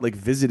 He's out, like,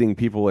 visiting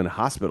people in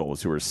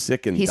hospitals who are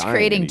sick and he's dying.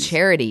 Creating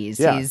charities.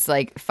 Yeah. He's,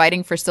 like,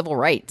 fighting for civil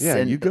rights. Yeah,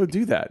 you go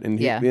do that. And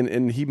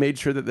and he made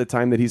sure that the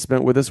time that he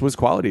spent with us was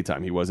quality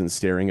time. He wasn't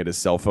staring at his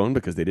cell phone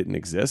because they didn't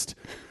exist.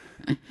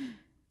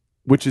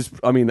 Which is,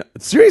 I mean,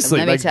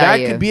 seriously, like, that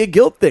could be a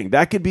guilt thing.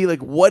 That could be,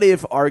 like, what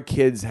if our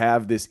kids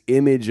have this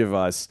image of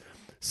us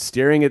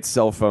staring at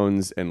cell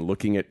phones and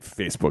looking at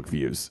Facebook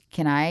views?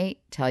 Can I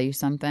tell you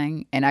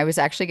something? And I was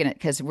actually going to,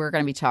 because we're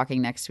going to be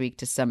talking next week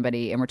to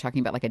somebody, and we're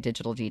talking about like a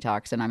digital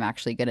detox, and I'm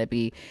actually going to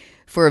be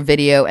for a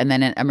video, and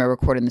then I'm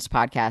recording this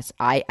podcast.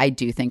 I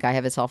do think I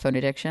have a cell phone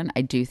addiction.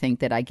 I do think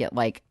that I get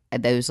like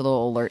those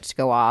little alerts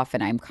go off,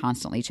 and I'm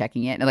constantly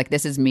checking it. And like,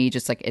 this is me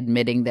just like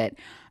admitting that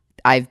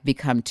I've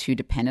become too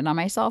dependent on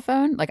my cell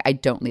phone. Like, I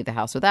don't leave the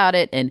house without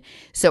it. And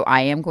so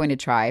I am going to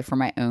try for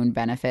my own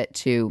benefit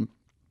to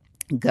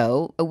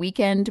go a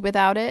weekend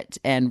without it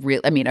and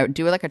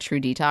do like a true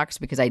detox,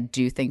 because I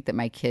do think that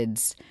my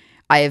kids,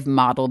 I have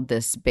modeled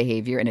this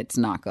behavior and it's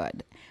not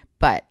good.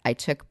 But I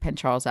took Penn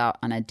Charles out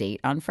on a date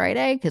on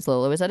Friday because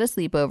Lola was at a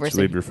sleepover. Did you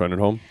leave your phone at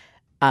home?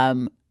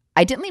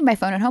 I didn't leave my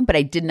phone at home, but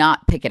I did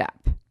not pick it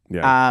up.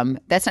 Yeah.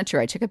 That's not true.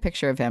 I took a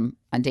picture of him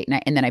on date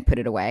night and then I put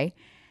it away.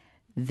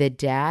 The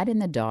dad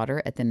and the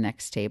daughter at the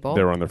next table,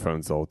 they were on their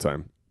phones the whole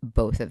time.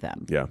 Both of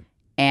them. Yeah.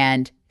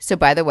 And so,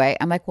 by the way,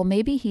 I'm like, well,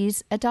 maybe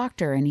he's a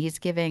doctor and he's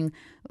detailing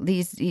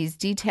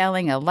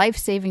a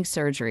life-saving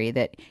surgery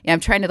that, I'm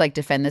trying to like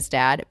defend this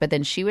dad, but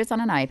then she was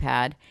on an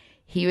iPad.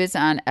 He was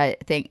on a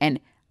thing. And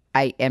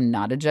I am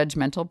not a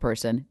judgmental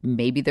person.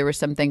 Maybe there was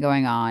something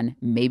going on.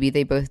 Maybe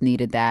they both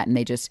needed that. And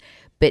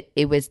but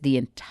it was the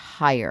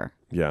entire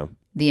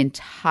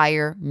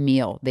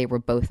meal. They were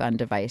both on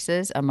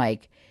devices. I'm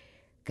like,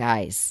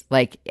 guys,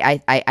 like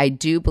I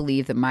do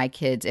believe that my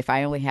kids, if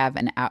I only have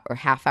an hour or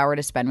half hour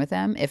to spend with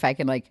them, if I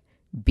can like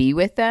be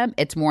with them,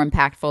 it's more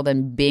impactful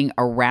than being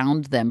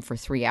around them for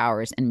 3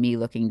 hours and me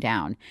looking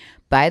down.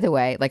 By the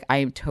way, like, I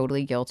am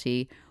totally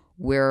guilty.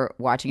 We're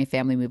watching a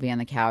family movie on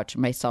the couch.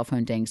 My cell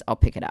phone dings. I'll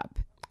pick it up.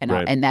 And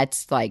right. And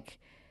that's like,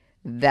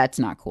 that's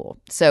not cool.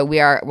 So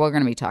we're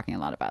going to be talking a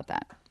lot about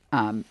that.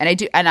 And I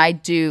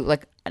do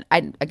like,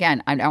 I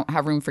don't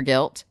have room for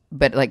guilt,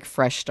 but like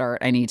fresh start,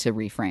 I need to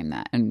reframe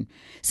that. And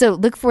so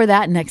look for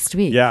that next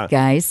week,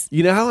 guys.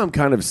 You know how I'm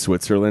kind of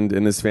Switzerland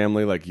in this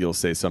family? Like, you'll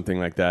say something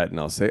like that and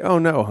I'll say, oh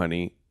no,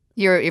 honey.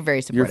 You're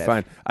very supportive. You're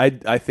fine.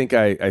 I think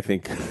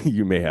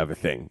you may have a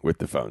thing with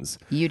the phones.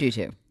 You do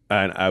too.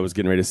 And I was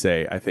getting ready to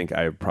say, I think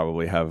I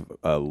probably have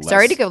a less...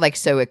 Sorry to go like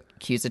so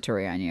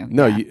accusatory on you.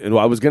 No,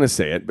 I was going to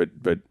say it,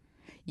 but...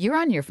 You're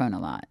on your phone a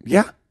lot.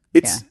 Yeah.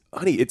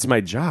 Honey, it's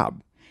my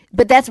job.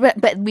 But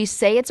but we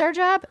say it's our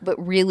job,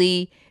 but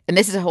really, and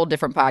this is a whole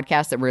different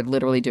podcast that we're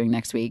literally doing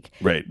next week.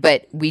 Right.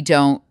 But we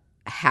don't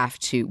have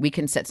to. We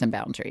can set some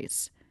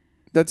boundaries.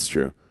 That's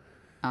true.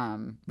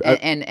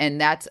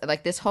 And that's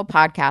like, this whole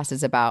podcast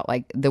is about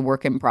like the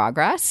work in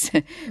progress.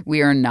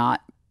 We are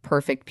not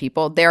perfect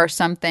people. There are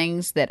some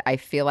things that I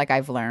feel like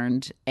I've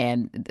learned,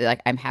 and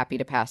like I'm happy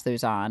to pass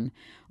those on.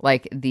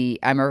 Like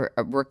I'm a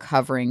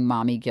recovering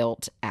mommy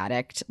guilt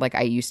addict. Like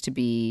I used to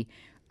be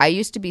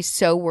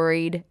so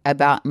worried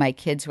about my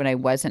kids when I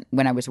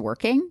was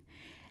working.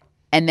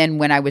 And then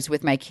when I was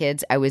with my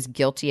kids, I was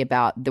guilty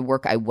about the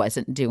work I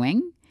wasn't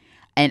doing.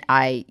 And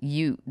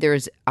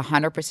there's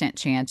 100%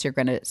 chance you're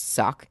going to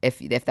suck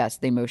if that's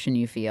the emotion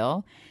you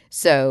feel.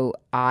 So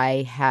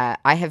I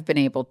have been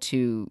able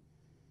to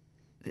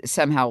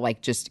somehow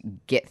like just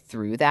get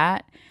through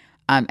that.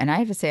 And I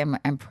have to say,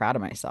 I'm proud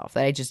of myself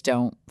that I just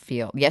don't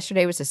feel.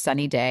 Yesterday was a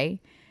sunny day.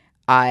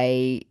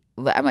 I'm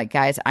like,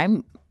 guys,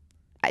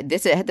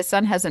 the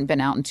sun hasn't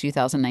been out in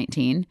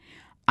 2019.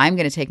 I'm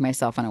going to take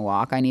myself on a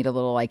walk. I need a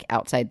little like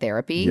outside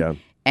therapy. Yeah.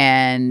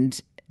 And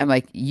I'm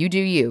like, you do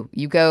you.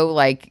 You go,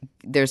 like,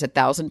 there's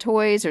 1,000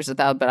 toys,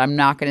 but I'm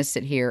not going to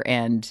sit here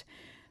and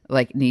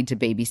like need to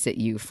babysit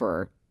you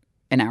for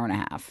an hour and a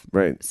half.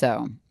 Right.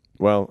 So.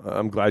 Well,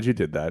 I'm glad you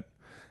did that.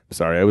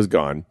 Sorry, I was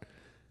gone.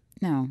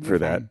 No. For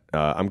that.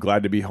 I'm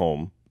glad to be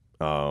home.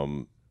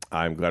 I'm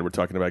glad we're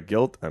talking about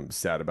guilt. I'm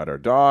sad about our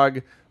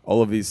dog.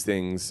 All of these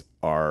things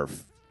are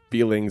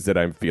feelings that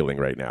I'm feeling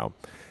right now.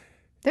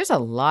 There's a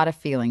lot of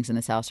feelings in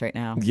this house right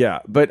now. Yeah,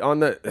 but I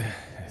know.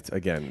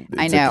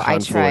 I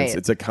try.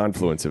 It's a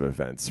confluence of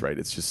events, right?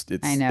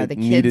 I know, it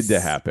needed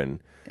to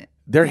happen.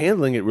 They're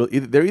handling it really.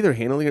 They're either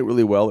handling it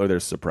really well or they're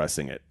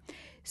suppressing it.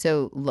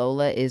 So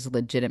Lola is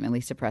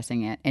legitimately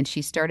suppressing it, and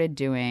she started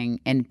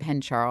doing in Penn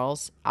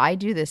Charles. I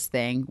do this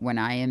thing when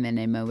I am in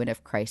a moment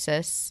of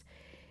crisis,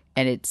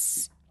 and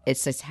it's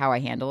just how I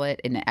handle it,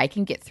 and I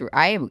can get through.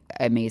 I am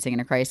amazing in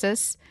a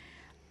crisis.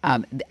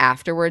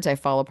 Afterwards, I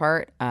fall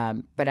apart,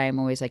 but I'm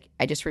always like,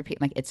 I just repeat,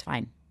 like, it's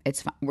fine.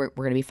 It's fine. We're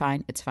going to be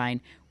fine. It's fine.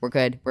 We're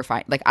good. We're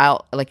fine. Like,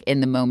 I'll, like, in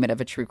the moment of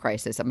a true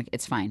crisis, I'm like,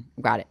 it's fine.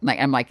 Got it. Like,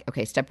 I'm like,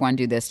 okay, step 1,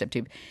 do this, step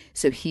 2.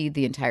 So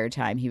the entire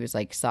time, he was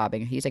like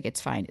sobbing. He's like,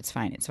 it's fine. It's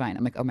fine. It's fine.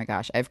 I'm like, oh my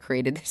gosh, I've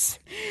created this.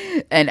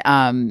 And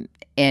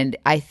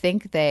I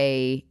think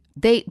they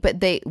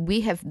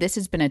This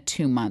has been a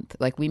 2-month.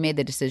 Like, we made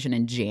the decision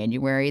in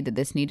January that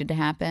this needed to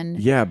happen.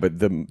 Yeah, but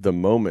the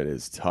moment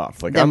is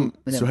tough. Like,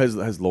 so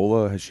has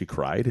Lola? Has she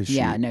cried? Has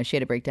yeah, she? No, she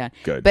had a breakdown.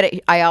 Good. But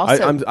I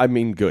also, I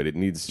mean, good. It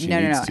needs. She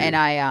needs to.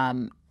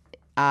 And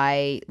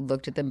I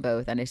looked at them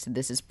both and I said,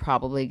 this is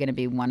probably going to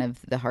be one of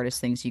the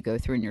hardest things you go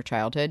through in your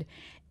childhood.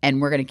 And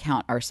we're going to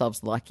count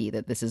ourselves lucky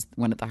that this is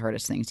one of the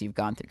hardest things you've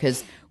gone through.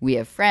 Because we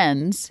have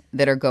friends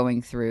that are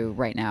going through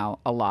right now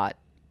a lot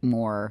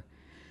more.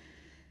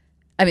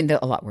 I mean,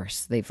 a lot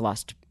worse. They've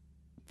lost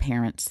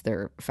parents.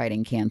 They're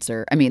fighting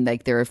cancer. I mean,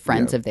 like, there are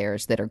friends of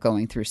theirs that are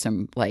going through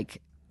some, like,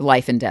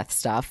 life and death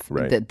stuff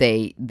that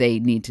they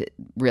need to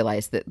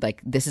realize that,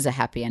 like, this is a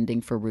happy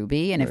ending for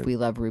Ruby. And if we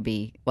love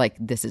Ruby, like,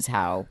 this is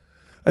how.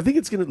 I think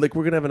it's going to, like,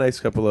 we're going to have a nice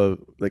couple of,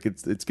 like,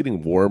 it's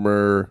getting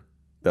warmer.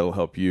 That'll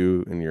help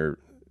you in your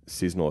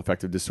seasonal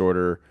affective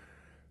disorder.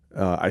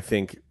 I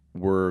think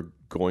we're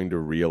going to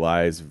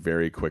realize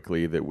very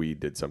quickly that we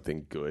did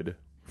something good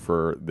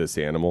for this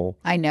animal.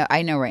 I know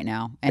right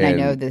now. And I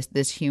know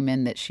this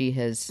human that she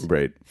has,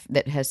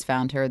 that has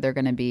found her, they're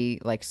going to be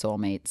like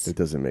soulmates. It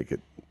doesn't make it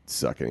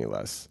suck any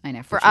less. I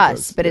know, for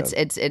us, but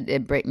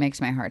it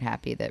makes my heart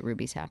happy that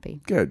Ruby's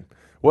happy. Good.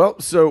 Well,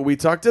 so we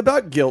talked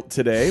about guilt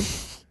today.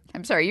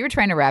 I'm sorry, you were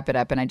trying to wrap it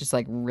up and I just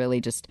like really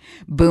just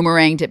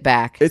boomeranged it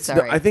back.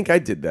 Sorry. I think I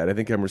did that. I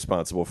think I'm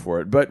responsible for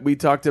it. But we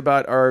talked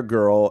about our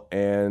girl,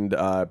 and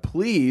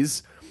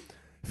please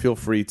feel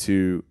free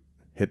to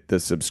hit the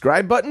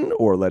subscribe button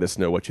or let us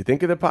know what you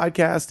think of the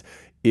podcast.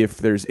 If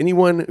there's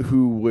anyone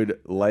who would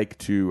like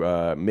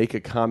to make a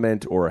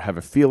comment or have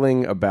a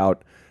feeling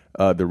about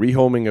the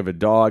rehoming of a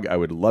dog, I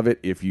would love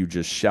it if you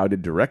just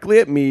shouted directly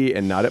at me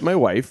and not at my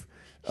wife.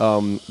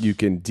 You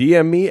can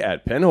DM me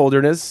at Penn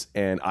Holderness,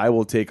 and I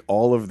will take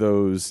all of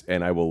those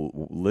and I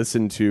will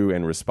listen to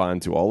and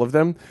respond to all of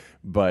them.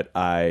 But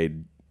I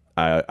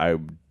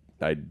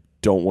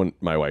don't want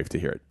my wife to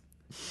hear it.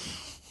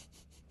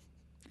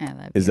 I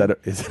love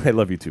you. I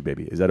love you too,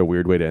 baby. Is that a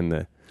weird way to end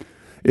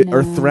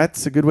Are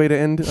threats a good way to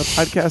end a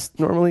podcast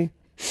normally?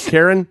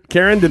 Karen,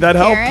 did that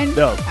help? Karen,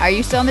 no. Are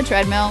you still on the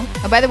treadmill?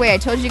 Oh, by the way, I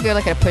told you to go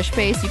like at a push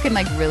pace. You can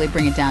like really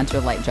bring it down to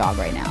a light jog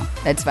right now.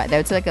 That's fine.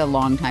 That's like a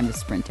long time of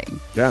sprinting.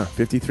 Yeah,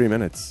 53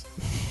 minutes.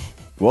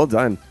 Well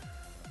done.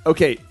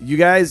 Okay, you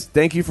guys,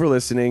 thank you for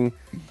listening.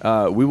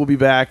 We will be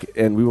back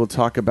and we will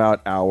talk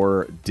about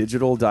our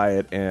digital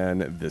diet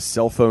and the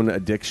cell phone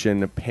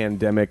addiction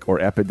pandemic or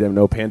epidemic.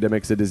 No,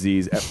 pandemic's a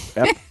disease.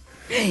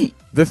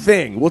 The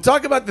thing. We'll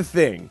talk about the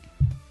thing.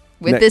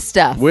 With this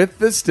stuff. With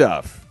the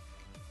stuff.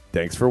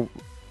 Thanks for,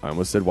 I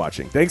almost said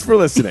watching. Thanks for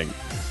listening.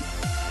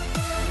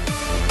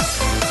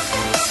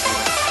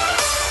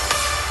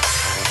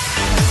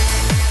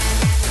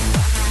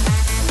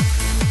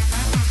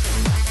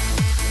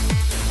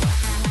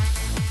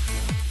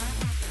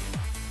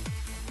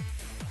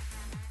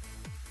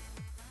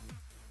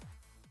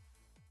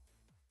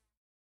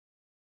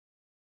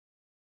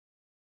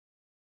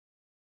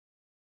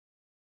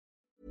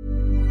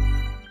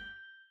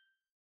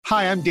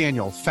 Hi, I'm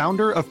Daniel,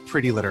 founder of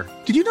Pretty Litter.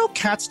 Did you know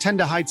cats tend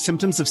to hide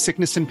symptoms of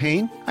sickness and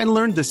pain? I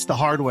learned this the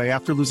hard way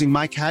after losing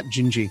my cat,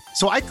 Gingy.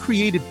 So I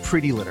created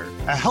Pretty Litter,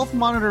 a health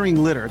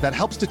monitoring litter that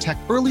helps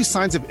detect early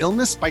signs of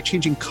illness by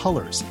changing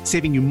colors,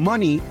 saving you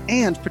money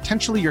and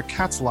potentially your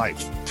cat's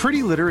life.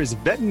 Pretty Litter is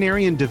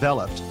veterinarian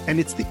developed, and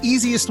it's the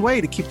easiest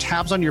way to keep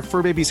tabs on your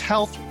fur baby's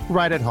health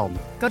right at home.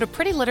 Go to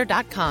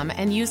prettylitter.com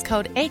and use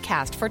code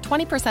ACAST for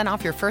 20%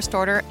 off your first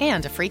order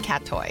and a free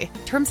cat toy.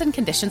 Terms and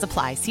conditions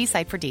apply. See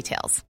site for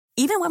details.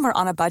 Even when we're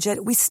on a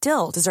budget, we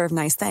still deserve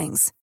nice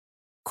things.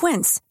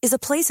 Quince is a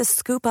place to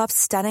scoop up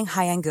stunning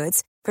high-end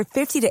goods for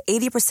 50 to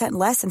 80%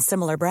 less than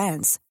similar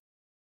brands.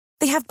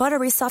 They have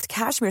buttery soft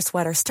cashmere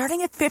sweaters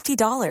starting at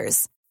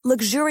 $50,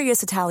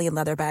 luxurious Italian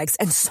leather bags,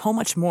 and so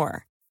much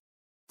more.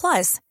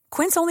 Plus,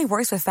 Quince only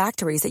works with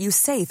factories that use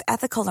safe,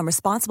 ethical, and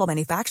responsible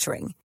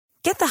manufacturing.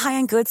 Get the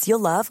high-end goods you'll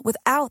love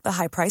without the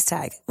high price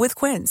tag with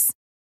Quince.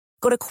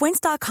 Go to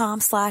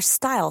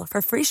quince.com/style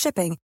for free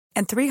shipping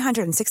and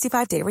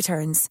 365-day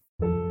returns.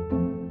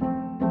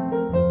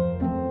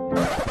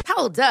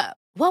 Hold up.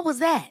 What was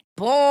that?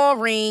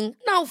 Boring.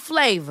 No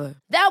flavor.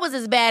 That was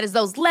as bad as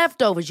those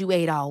leftovers you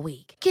ate all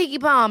week. Keke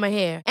Palmer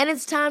here, and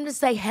it's time to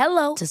say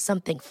hello to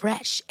something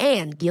fresh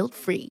and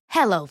guilt-free.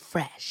 Hello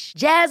Fresh.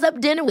 Jazz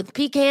up dinner with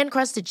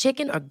pecan-crusted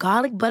chicken or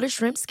garlic butter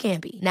shrimp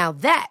scampi. Now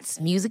that's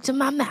music to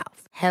my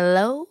mouth.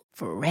 Hello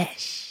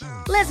Fresh.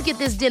 Let's get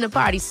this dinner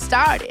party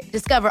started.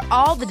 Discover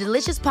all the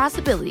delicious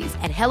possibilities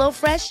at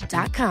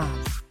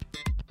HelloFresh.com.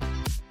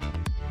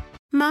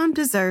 Mom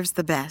deserves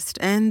the best,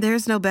 and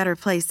there's no better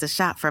place to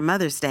shop for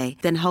Mother's Day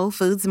than Whole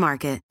Foods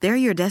Market. They're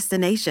your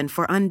destination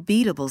for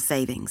unbeatable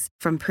savings,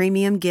 from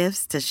premium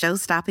gifts to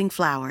show-stopping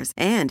flowers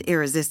and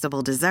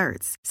irresistible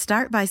desserts.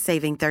 Start by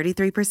saving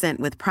 33%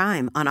 with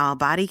Prime on all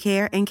body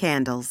care and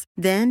candles.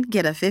 Then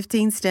get a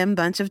 15-stem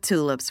bunch of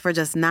tulips for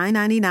just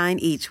 $9.99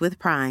 each with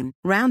Prime.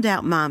 Round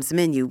out Mom's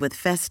menu with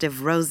festive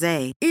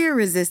rosé,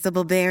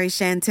 irresistible berry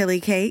chantilly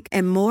cake,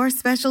 and more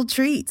special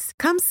treats.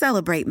 Come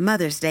celebrate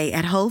Mother's Day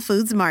at Whole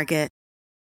Foods Market.